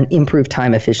and improve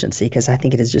time efficiency, because I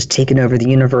think it has just taken over the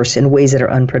universe in ways that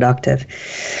are unproductive.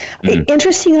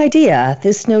 Interesting idea,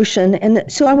 this notion. And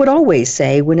so I would always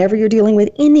say, whenever you're dealing with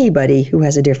anybody who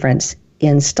has a difference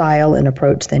in style and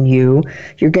approach than you're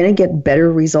going to get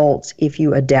better results if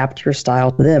you adapt your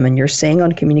style to them. And you're saying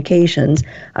on communications,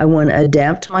 I want to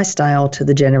adapt my style to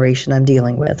the generation I'm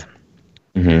dealing with.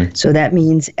 Mm-hmm. So that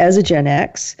means as a Gen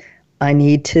X, I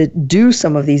need to do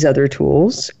some of these other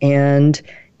tools. And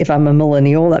if I'm a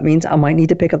millennial, that means I might need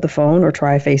to pick up the phone or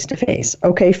try face-to-face.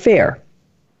 Okay, fair.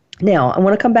 Now, I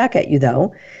want to come back at you,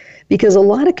 though, because a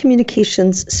lot of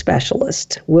communications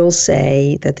specialists will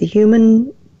say that the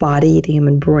human body, the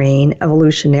human brain,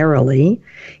 evolutionarily,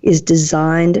 is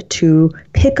designed to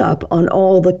pick up on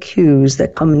all the cues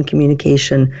that come in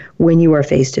communication when you are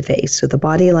face-to-face. So the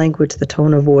body language, the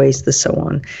tone of voice, the so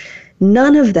on.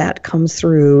 None of that comes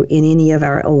through in any of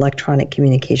our electronic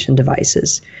communication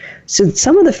devices. So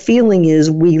some of the feeling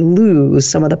is we lose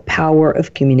some of the power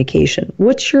of communication.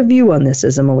 What's your view on this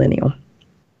as a millennial?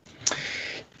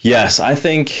 Yes, I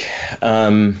think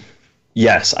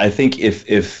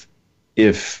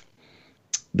if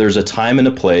there's a time and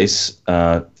a place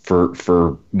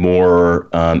for more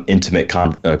intimate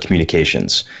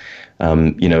communications, I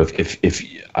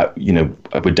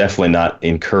would definitely not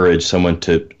encourage someone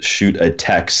to shoot a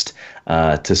text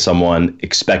to someone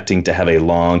expecting to have a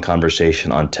long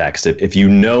conversation on text. If you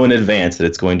know in advance that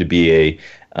it's going to be a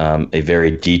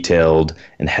very detailed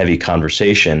and heavy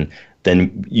conversation,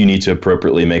 then you need to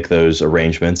appropriately make those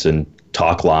arrangements and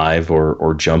talk live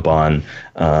or jump on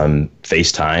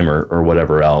FaceTime or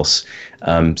whatever else.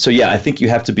 I think you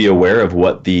have to be aware of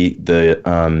what the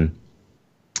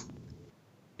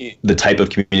type of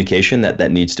communication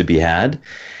that needs to be had.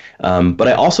 But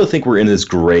I also think we're in this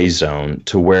gray zone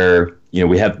to where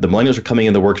we have the millennials are coming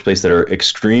in the workplace that are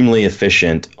extremely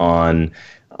efficient on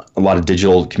a lot of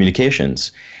digital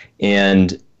communications,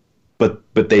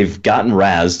 But they've gotten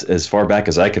razzed as far back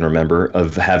as I can remember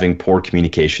of having poor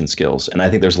communication skills. And I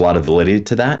think there's a lot of validity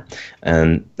to that.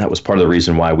 And that was part of the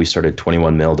reason why we started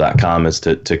 21mil.com, is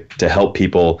to help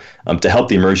people, to help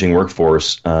the emerging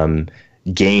workforce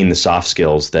gain the soft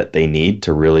skills that they need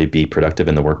to really be productive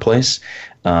in the workplace.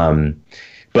 So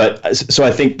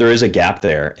I think there is a gap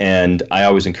there. And I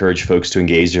always encourage folks to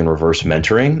engage in reverse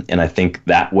mentoring. And I think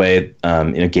that way,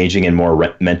 engaging in more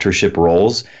mentorship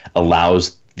roles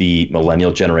allows the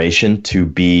millennial generation to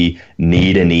be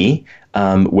knee to knee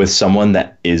with someone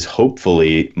that is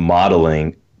hopefully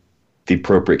modeling the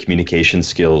appropriate communication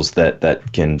skills that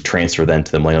can transfer then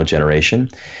to the millennial generation.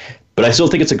 But I still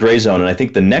think it's a gray zone. And I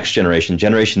think the next generation,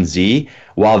 Generation Z,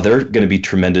 while they're going to be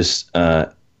tremendous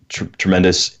impactful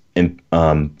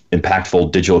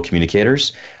digital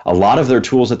communicators, a lot of their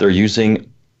tools that they're using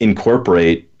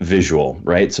incorporate visual,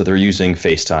 right? So they're using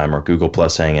FaceTime or Google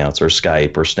Plus Hangouts or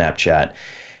Skype or Snapchat.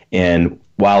 And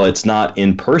while it's not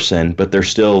in person, but they're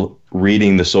still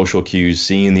reading the social cues,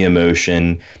 seeing the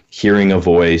emotion, hearing a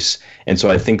voice. And so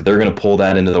I think they're going to pull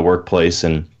that into the workplace.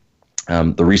 And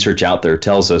the research out there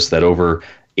tells us that over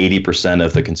 80%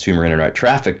 of the consumer internet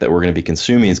traffic that we're going to be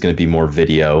consuming is going to be more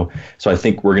video. So I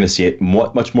think we're going to see it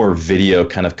much more video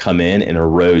kind of come in and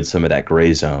erode some of that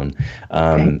gray zone.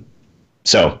 Okay.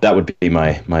 So that would be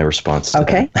my response to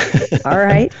that. All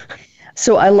right.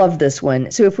 So I love this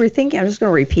one. So if we're thinking, I'm just going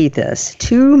to repeat this,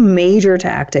 2 major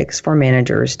tactics for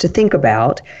managers to think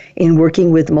about in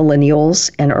working with millennials.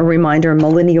 And a reminder,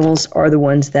 millennials are the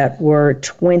ones that were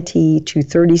 20 to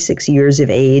 36 years of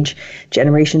age.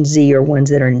 Generation Z are ones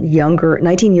that are younger,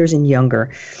 19 years and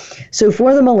younger. So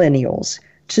for the millennials,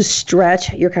 to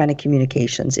stretch your kind of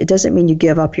communications. It doesn't mean you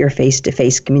give up your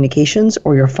face-to-face communications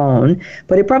or your phone,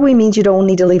 but it probably means you don't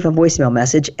need to leave a voicemail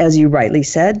message, as you rightly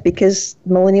said, because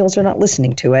millennials are not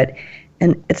listening to it.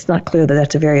 And it's not clear that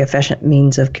that's a very efficient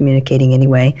means of communicating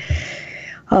anyway.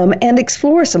 and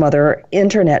explore some other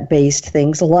internet-based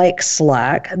things like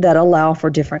Slack that allow for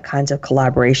different kinds of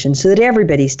collaboration so that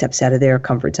everybody steps out of their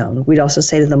comfort zone. We'd also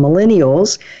say to the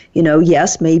millennials,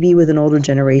 yes, maybe with an older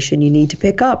generation, you need to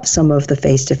pick up some of the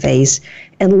face-to-face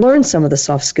and learn some of the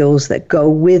soft skills that go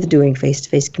with doing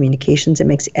face-to-face communications. It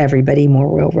makes everybody more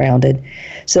well-rounded.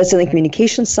 So that's on the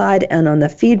communication side. And on the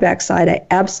feedback side, I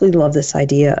absolutely love this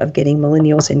idea of getting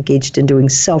millennials engaged in doing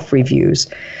self-reviews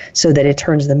so that it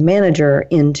turns the manager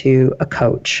into a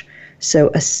coach. So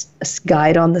a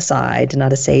guide on the side,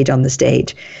 not a sage on the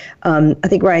stage. I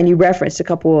think, Ryan, you referenced a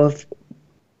couple of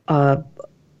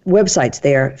websites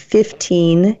there,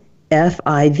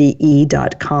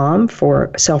 15five.com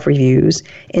for self-reviews,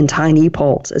 and Tiny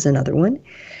Pulse is another one.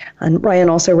 And Ryan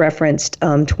also referenced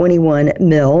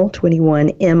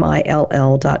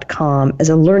 21mill.com as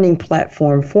a learning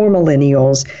platform for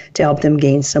millennials to help them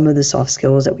gain some of the soft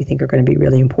skills that we think are going to be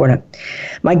really important.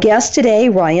 My guest today,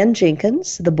 Ryan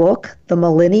Jenkins, the book, The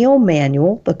Millennial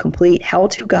Manual, the complete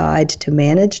how-to guide to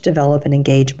manage, develop, and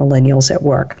engage millennials at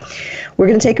work. We're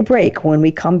going to take a break. When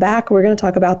we come back, we're going to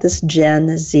talk about this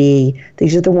Gen Z.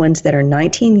 These are the ones that are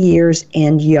 19 years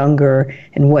and younger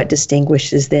and what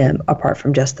distinguishes them apart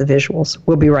from just the visuals.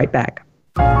 We'll be right back.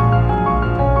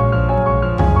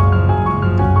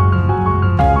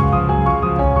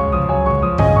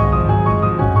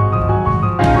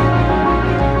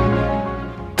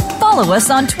 Follow us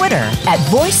on Twitter at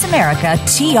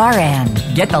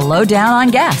VoiceAmericaTRN. Get the lowdown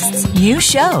on guests, new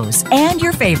shows, and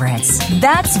your favorites.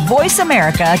 That's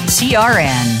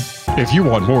VoiceAmericaTRN. If you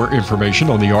want more information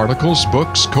on the articles,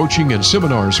 books, coaching, and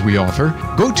seminars we offer,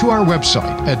 go to our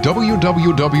website at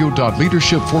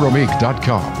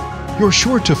www.leadershipforuminc.com. You're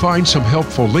sure to find some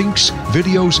helpful links,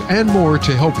 videos, and more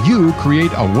to help you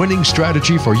create a winning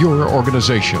strategy for your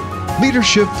organization.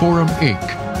 Leadership Forum, Inc.,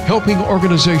 helping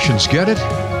organizations get it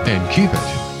and keep it.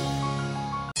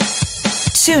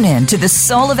 Tune in to The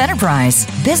Soul of Enterprise,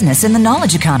 Business in the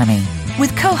Knowledge Economy,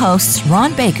 with co-hosts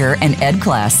Ron Baker and Ed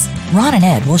Kless. Ron and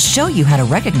Ed will show you how to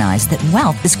recognize that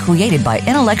wealth is created by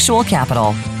intellectual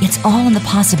capital. It's all in the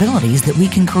possibilities that we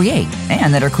can create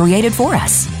and that are created for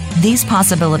us. These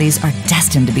possibilities are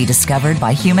destined to be discovered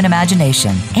by human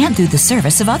imagination and through the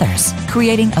service of others,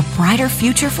 creating a brighter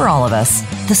future for all of us.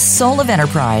 The Soul of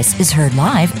Enterprise is heard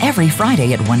live every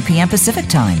Friday at 1 p.m. Pacific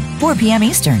Time, 4 p.m.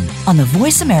 Eastern on the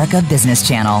Voice America Business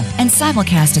Channel and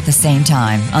simulcast at the same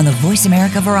time on the Voice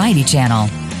America Variety Channel.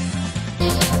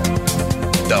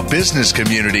 The business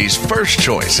community's first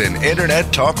choice in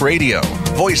Internet Talk Radio,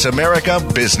 Voice America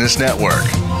Business Network.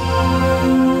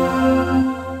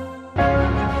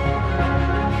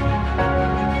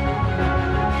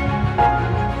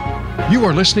 You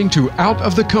are listening to Out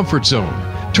of the Comfort Zone.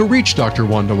 To reach Dr.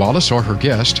 Wanda Wallace or her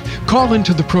guest, call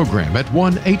into the program at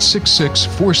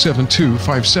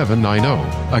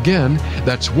 1-866-472-5790. Again,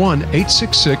 that's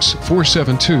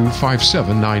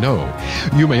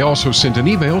 1-866-472-5790. You may also send an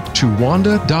email to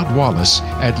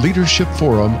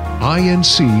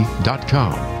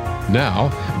wanda.wallace@leadershipforuminc.com. Now,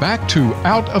 back to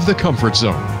Out of the Comfort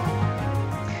Zone.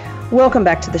 Welcome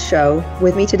back to the show.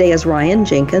 With me today is Ryan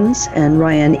Jenkins, and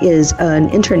Ryan is an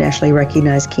internationally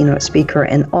recognized keynote speaker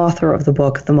and author of the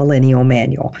book, The Millennial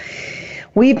Manual.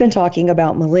 We've been talking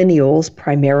about millennials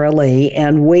primarily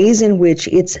and ways in which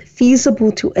it's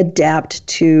feasible to adapt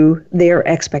to their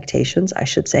expectations, I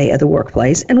should say, at the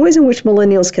workplace, and ways in which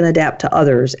millennials can adapt to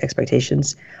others'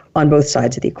 expectations on both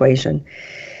sides of the equation.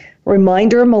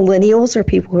 Reminder, millennials are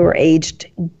people who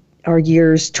are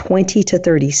years 20 to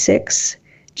 36.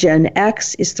 Gen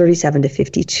X is 37 to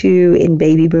 52, and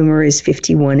Baby Boomer is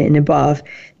 51 and above.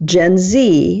 Gen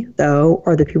Z, though,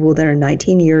 are the people that are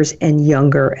 19 years and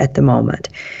younger at the moment.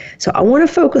 So I want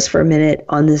to focus for a minute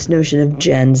on this notion of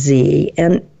Gen Z.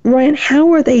 And Ryan,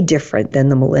 how are they different than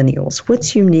the millennials?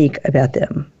 What's unique about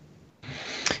them?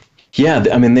 Yeah,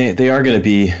 I mean, they are going to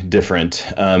be different.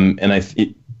 And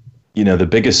the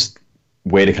biggest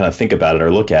way to kind of think about it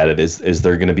or look at it is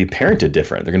they're going to be parented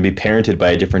different. They're going to be parented by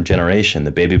a different generation.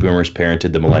 The baby boomers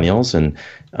parented the millennials, and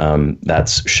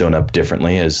that's shown up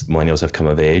differently as millennials have come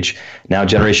of age. Now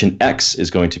Generation X is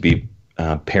going to be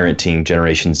parenting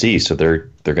Generation Z, so they're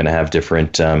going to have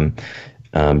different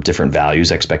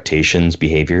values, expectations,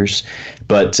 behaviors.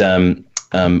 But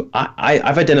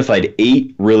I've identified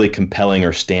 8 really compelling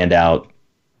or standout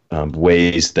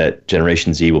ways that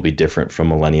Generation Z will be different from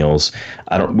millennials.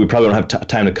 We probably don't have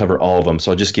time to cover all of them,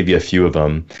 so I'll just give you a few of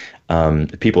them.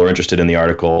 If people are interested in the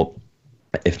article,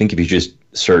 I think if you just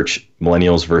search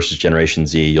Millennials versus Generation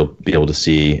Z, you'll be able to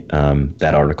see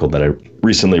that article that I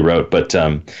recently wrote. But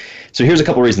so here's a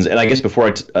couple reasons. And I guess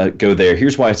before I go there,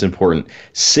 here's why it's important.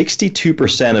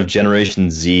 62% of Generation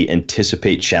Z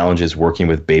anticipate challenges working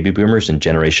with baby boomers and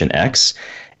Generation X.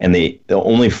 And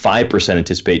only 5%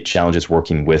 anticipate challenges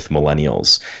working with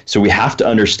millennials. So we have to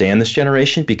understand this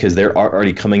generation because they're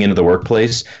already coming into the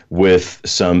workplace with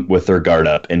their guard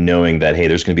up and knowing that, hey,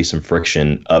 there's going to be some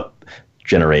friction up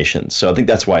generations. So I think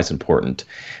that's why it's important.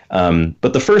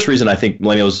 But the first reason I think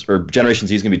millennials or Generation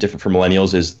Z is going to be different from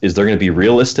millennials is they're going to be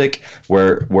realistic,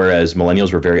 whereas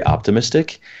millennials were very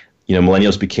optimistic.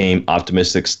 Millennials became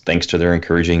optimistic thanks to their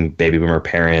encouraging baby boomer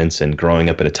parents and growing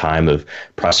up at a time of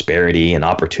prosperity and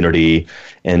opportunity.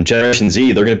 And Generation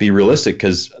Z, they're going to be realistic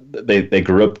because they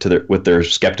grew up with their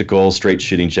skeptical,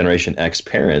 straight-shooting Generation X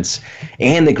parents,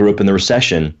 and they grew up in the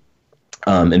recession.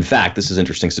 In fact, this is an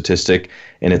interesting statistic,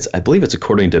 and I believe it's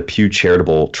according to Pew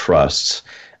Charitable Trusts,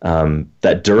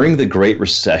 that during the Great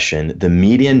Recession, the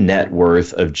median net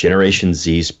worth of Generation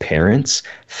Z's parents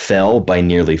fell by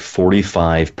nearly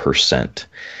 45%.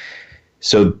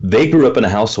 So they grew up in a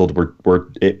household where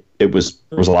there was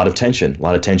a lot of tension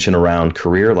around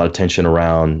career, a lot of tension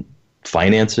around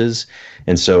finances.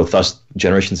 And so thus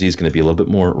Generation Z is going to be a little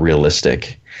bit more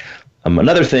realistic.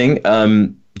 Another thing,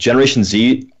 Generation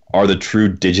Z are the true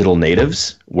digital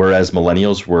natives, whereas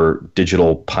millennials were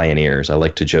digital pioneers. I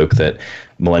like to joke that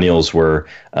millennials were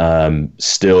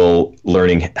still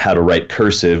learning how to write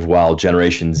cursive while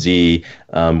Generation Z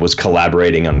was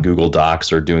collaborating on Google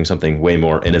Docs or doing something way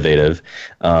more innovative.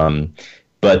 I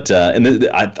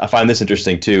find this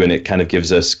interesting too, and it kind of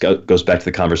goes back to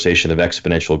the conversation of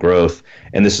exponential growth.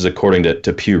 And this is according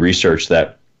to Pew Research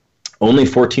that only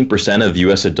 14% of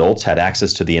U.S. adults had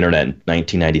access to the internet in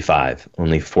 1995.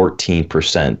 Only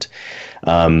 14%.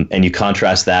 And you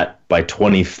contrast that by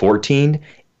 2014,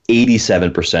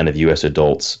 87% of U.S.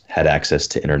 adults had access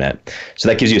to internet. So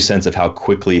that gives you a sense of how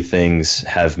quickly things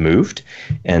have moved.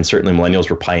 And certainly millennials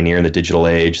were pioneering the digital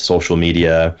age, social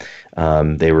media.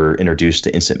 They were introduced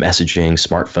to instant messaging,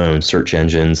 smartphones, search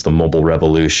engines, the mobile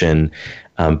revolution.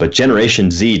 But Generation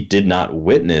Z did not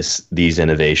witness these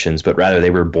innovations, but rather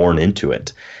they were born into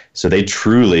it. So they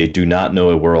truly do not know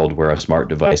a world where a smart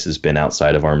device has been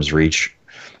outside of arm's reach.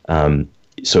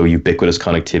 So ubiquitous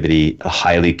connectivity, a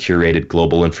highly curated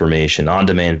global information,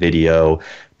 on-demand video,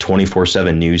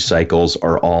 24/7 news cycles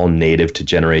are all native to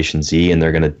Generation Z, and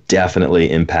they're going to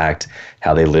definitely impact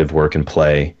how they live, work, and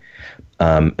play.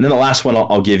 And then the last one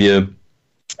I'll give you.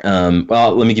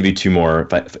 Well, let me give you two more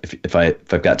if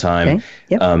I've got time. Okay.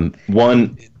 Yep.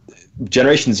 One,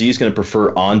 Generation Z is going to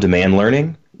prefer on-demand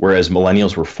learning, whereas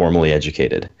millennials were formally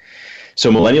educated. So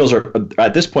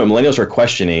at this point, millennials are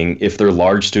questioning if their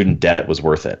large student debt was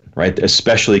worth it, right?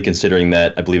 Especially considering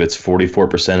that I believe it's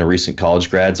 44% of recent college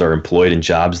grads are employed in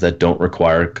jobs that don't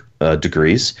require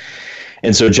degrees.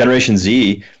 And so Generation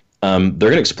Z, they're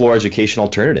going to explore education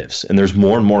alternatives, and there's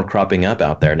more and more cropping up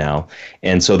out there now.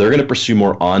 And so they're going to pursue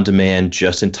more on-demand,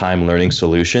 just-in-time learning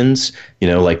solutions,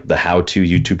 like the how-to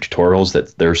YouTube tutorials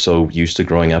that they're so used to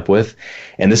growing up with.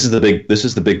 And this is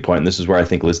the big point, and this is where I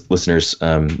think listeners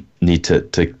need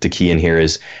to key in here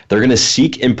is they're going to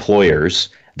seek employers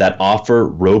that offer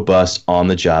robust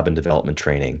on-the-job and development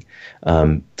training.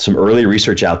 Some early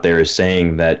research out there is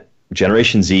saying that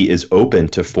Generation Z is open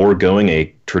to foregoing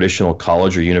a traditional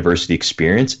college or university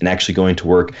experience and actually going to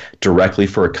work directly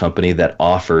for a company that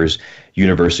offers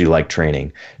university-like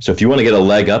training. So if you want to get a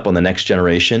leg up on the next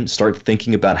generation, start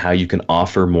thinking about how you can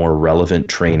offer more relevant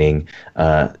training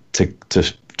to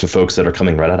folks that are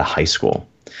coming right out of high school.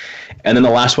 And then the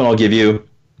last one I'll give you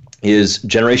is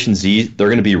Generation Z, they're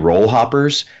going to be role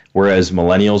hoppers, whereas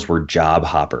millennials were job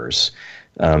hoppers.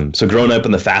 So growing up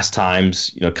in the fast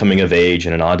times, coming of age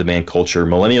in an on-demand culture,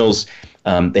 millennials,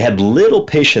 they had little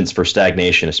patience for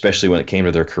stagnation, especially when it came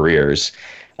to their careers.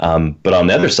 But on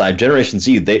the other side, Generation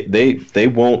Z, they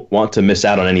won't want to miss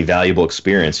out on any valuable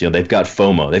experience. They've got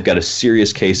FOMO. They've got a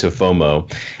serious case of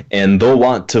FOMO, and they'll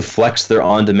want to flex their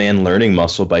on-demand learning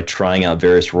muscle by trying out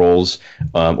various roles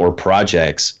or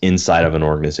projects inside of an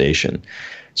organization.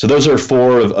 So those are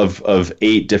 4 of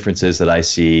 8 differences that I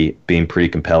see being pretty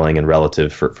compelling and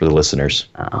relative for the listeners.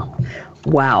 Oh,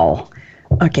 wow.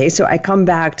 Okay, so I come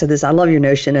back to this. I love your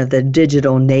notion of the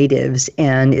digital natives,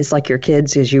 and it's like your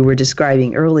kids, as you were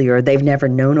describing earlier, they've never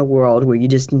known a world where you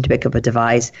just need to pick up a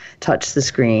device, touch the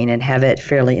screen, and have it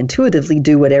fairly intuitively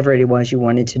do whatever it was you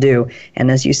wanted to do. And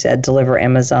as you said, deliver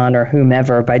Amazon or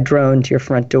whomever by drone to your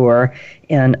front door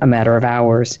in a matter of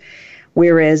hours.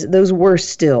 Whereas those were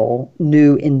still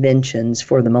new inventions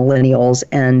for the millennials,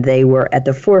 and they were at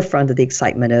the forefront of the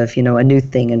excitement of, a new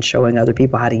thing and showing other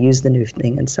people how to use the new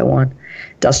thing and so on.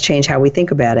 It does change how we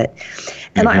think about it.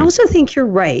 And I also think you're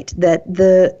right that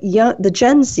the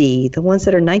Gen Z, the ones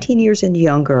that are 19 years and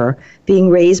younger, being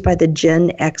raised by the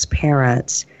Gen X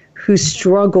parents who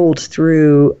struggled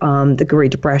through the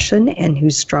Great Depression and who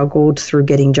struggled through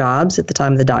getting jobs at the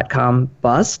time of the dot-com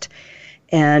bust,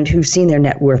 and who've seen their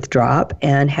net worth drop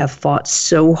and have fought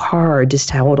so hard just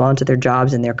to hold on to their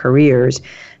jobs and their careers,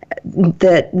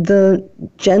 that the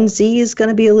Gen Z is going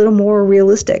to be a little more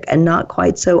realistic and not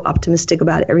quite so optimistic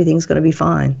about everything's going to be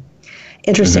fine.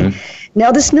 Interesting.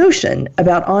 Now, this notion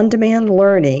about on-demand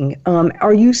learning,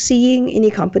 are you seeing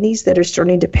any companies that are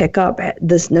starting to pick up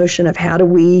this notion of how do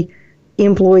we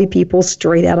employ people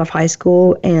straight out of high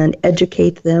school and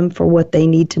educate them for what they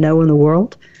need to know in the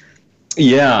world?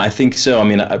 Yeah, I think so. I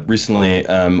mean, recently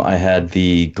I had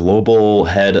the global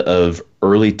head of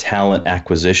early talent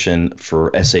acquisition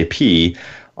for SAP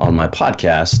on my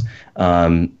podcast,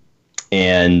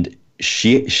 and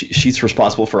she's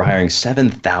responsible for hiring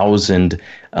 7,000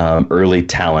 early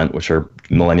talent, which are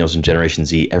millennials and Generation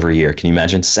Z, every year. Can you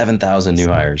imagine 7,000 new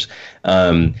hires?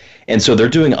 And so they're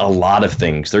doing a lot of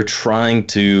things. They're trying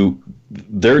to.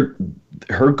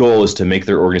 Her goal is to make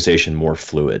their organization more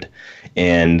fluid,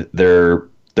 and they're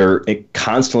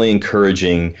constantly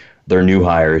encouraging their new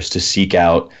hires to seek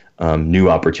out new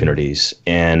opportunities.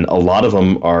 And a lot of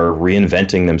them are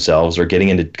reinventing themselves or getting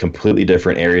into completely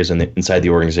different areas inside the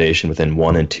organization within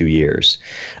 1 and 2 years.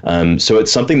 So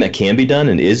it's something that can be done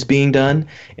and is being done.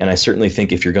 And I certainly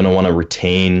think if you're going to want to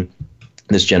retain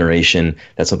this generation,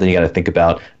 that's something you got to think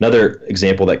about. Another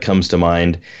example that comes to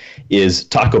mind is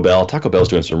Taco Bell. Taco Bell's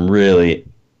doing some really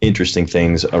interesting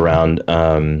things around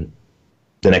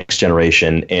the next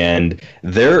generation, and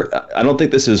I don't think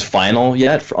this is final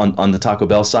yet on the Taco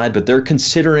Bell side, but they're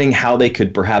considering how they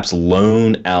could perhaps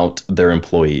loan out their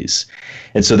employees.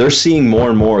 And so they're seeing more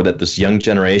and more that this young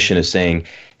generation is saying,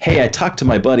 hey, I talked to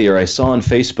my buddy, or I saw on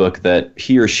Facebook that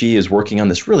he or she is working on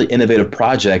this really innovative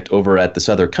project over at this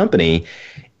other company.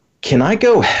 Can I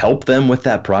go help them with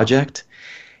that project?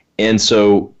 And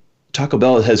so Taco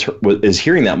Bell is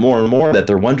hearing that more and more, that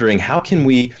they're wondering how can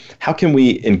we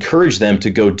encourage them to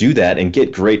go do that and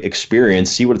get great experience,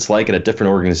 see what it's like at a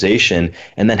different organization,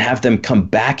 and then have them come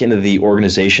back into the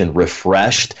organization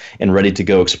refreshed and ready to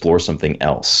go explore something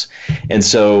else. And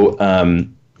so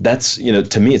that's,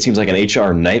 to me, it seems like an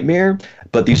HR nightmare,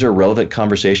 but these are relevant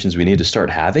conversations we need to start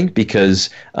having, because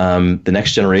the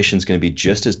next generation is going to be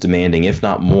just as demanding, if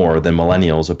not more, than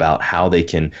millennials about how they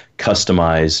can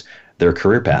customize their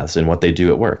career paths and what they do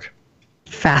at work.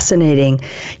 Fascinating.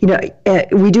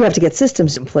 We do have to get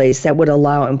systems in place that would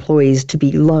allow employees to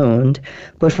be loaned,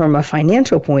 but from a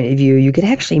financial point of view, you could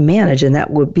actually manage, and that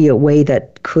would be a way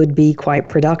that could be quite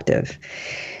productive.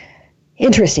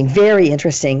 Interesting, very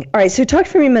interesting. All right, so talk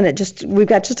for me a minute, we've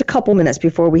got just a couple minutes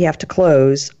before we have to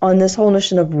close, on this whole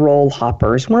notion of role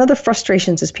hoppers. One of the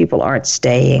frustrations is people aren't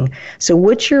staying. So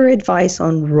what's your advice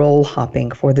on role hopping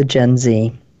for the Gen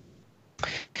Z?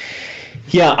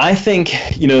 Yeah, I think,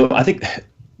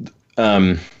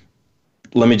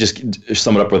 let me just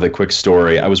sum it up with a quick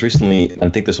story. I was recently, I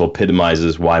think this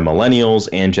epitomizes why millennials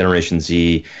and Generation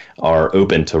Z are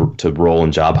open to role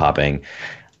and job hopping.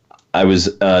 I was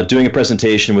doing a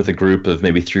presentation with a group of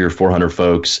maybe 300 or 400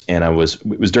 folks, and it was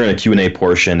during a Q&A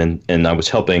portion, and I was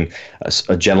helping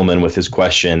a gentleman with his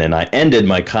question, and I ended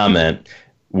my comment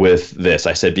with this.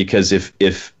 I said, because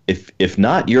if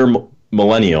not your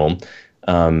millennial,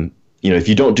 if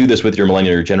you don't do this with your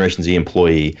millennial or Generation Z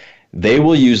employee, they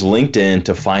will use LinkedIn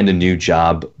to find a new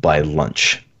job by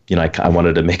lunch. I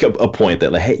wanted to make a point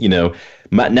that, hey,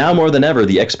 now more than ever,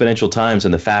 the exponential times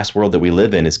and the fast world that we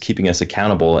live in is keeping us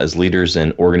accountable as leaders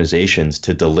and organizations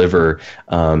to deliver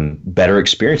better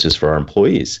experiences for our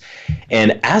employees.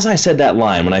 And as I said that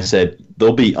line, when I said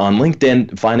they'll be on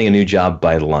LinkedIn finding a new job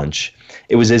by lunch,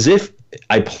 it was as if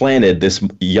I planted this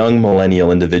young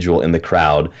millennial individual in the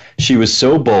crowd. She was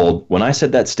so bold. When I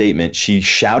said that statement, she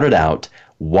shouted out,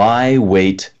 "Why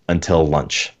wait until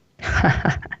lunch?"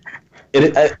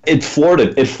 It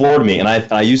floored me, and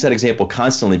I use that example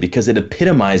constantly because it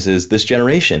epitomizes this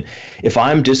generation. If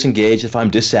I'm disengaged, if I'm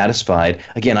dissatisfied,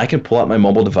 again, I can pull out my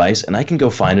mobile device and I can go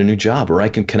find a new job, or I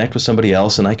can connect with somebody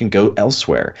else and I can go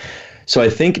elsewhere. So I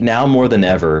think now more than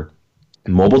ever,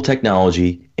 mobile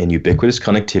technology and ubiquitous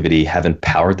connectivity have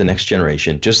empowered the next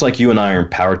generation, just like you and I are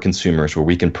empowered consumers, where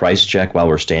we can price check while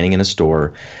we're standing in a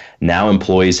store. Now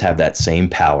employees have that same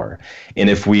power. And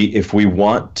if we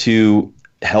want to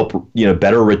help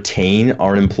better retain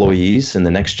our employees and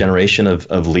the next generation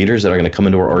of leaders that are going to come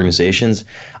into our organizations,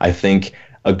 I think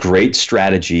a great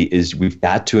strategy is we've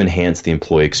got to enhance the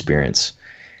employee experience.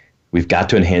 We've got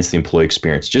to enhance the employee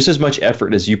experience. Just as much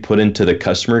effort as you put into the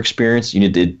customer experience, you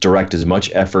need to direct as much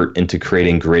effort into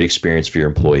creating great experience for your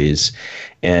employees.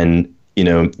 And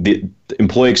the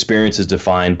employee experience is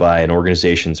defined by an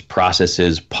organization's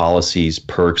processes, policies,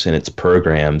 perks, and its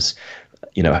programs.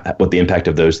 What the impact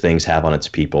of those things have on its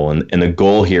people. And the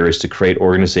goal here is to create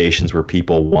organizations where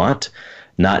people want,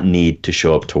 not need, to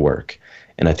show up to work.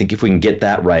 And I think if we can get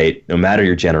that right, no matter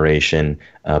your generation,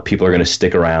 people are going to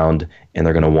stick around and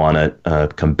they're going to want to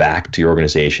come back to your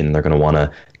organization. And they're going to want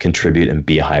to contribute and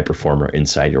be a high performer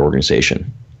inside your organization.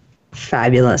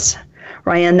 Fabulous.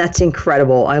 Ryan, that's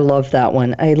incredible. I love that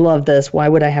one. I love this. Why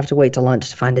would I have to wait till lunch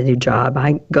to find a new job?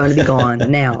 I'm going to be gone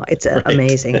now. It's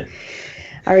amazing.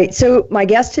 All right, so my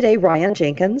guest today, Ryan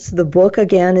Jenkins. The book,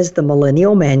 again, is The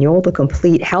Millennial Manual, the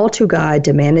complete how-to guide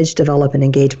to manage, develop, and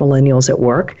engage millennials at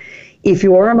work. If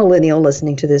you are a millennial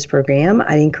listening to this program,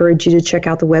 I encourage you to check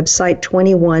out the website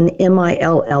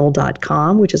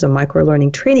 21mill.com, which is a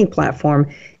micro-learning training platform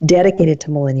dedicated to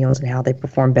millennials and how they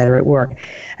perform better at work.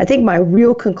 I think my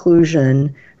real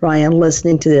conclusion, Ryan,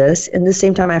 listening to this, and the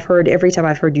same time every time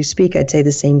I've heard you speak, I'd say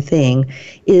the same thing,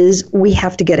 is we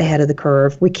have to get ahead of the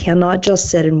curve. We cannot just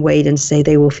sit and wait and say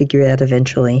they will figure it out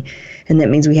eventually. And that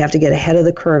means we have to get ahead of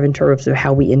the curve in terms of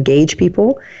how we engage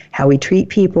people, how we treat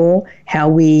people, how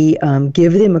we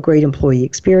give them a great employee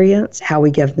experience, how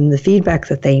we give them the feedback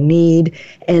that they need,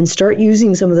 and start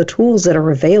using some of the tools that are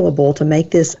available to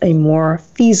make this a more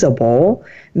feasible,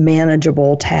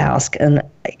 manageable task. And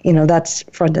that's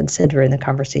front and center in the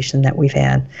conversation that we've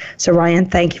had. So Ryan,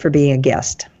 thank you for being a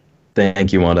guest.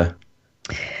 Thank you, Wanda.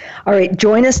 All right,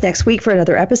 join us next week for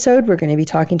another episode. We're going to be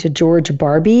talking to George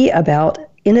Barbie about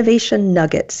innovation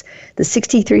nuggets, the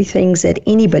 63 things that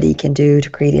anybody can do to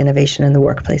create innovation in the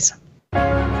workplace.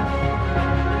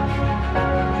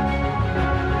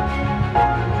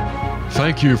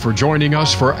 Thank you for joining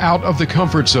us for Out of the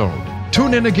Comfort Zone.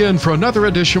 Tune in again for another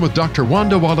edition with Dr.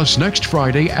 Wanda Wallace next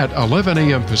Friday at 11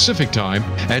 a.m. Pacific Time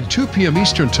and 2 p.m.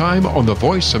 Eastern Time on the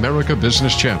Voice America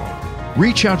Business Channel.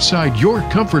 Reach outside your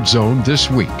comfort zone this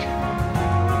week.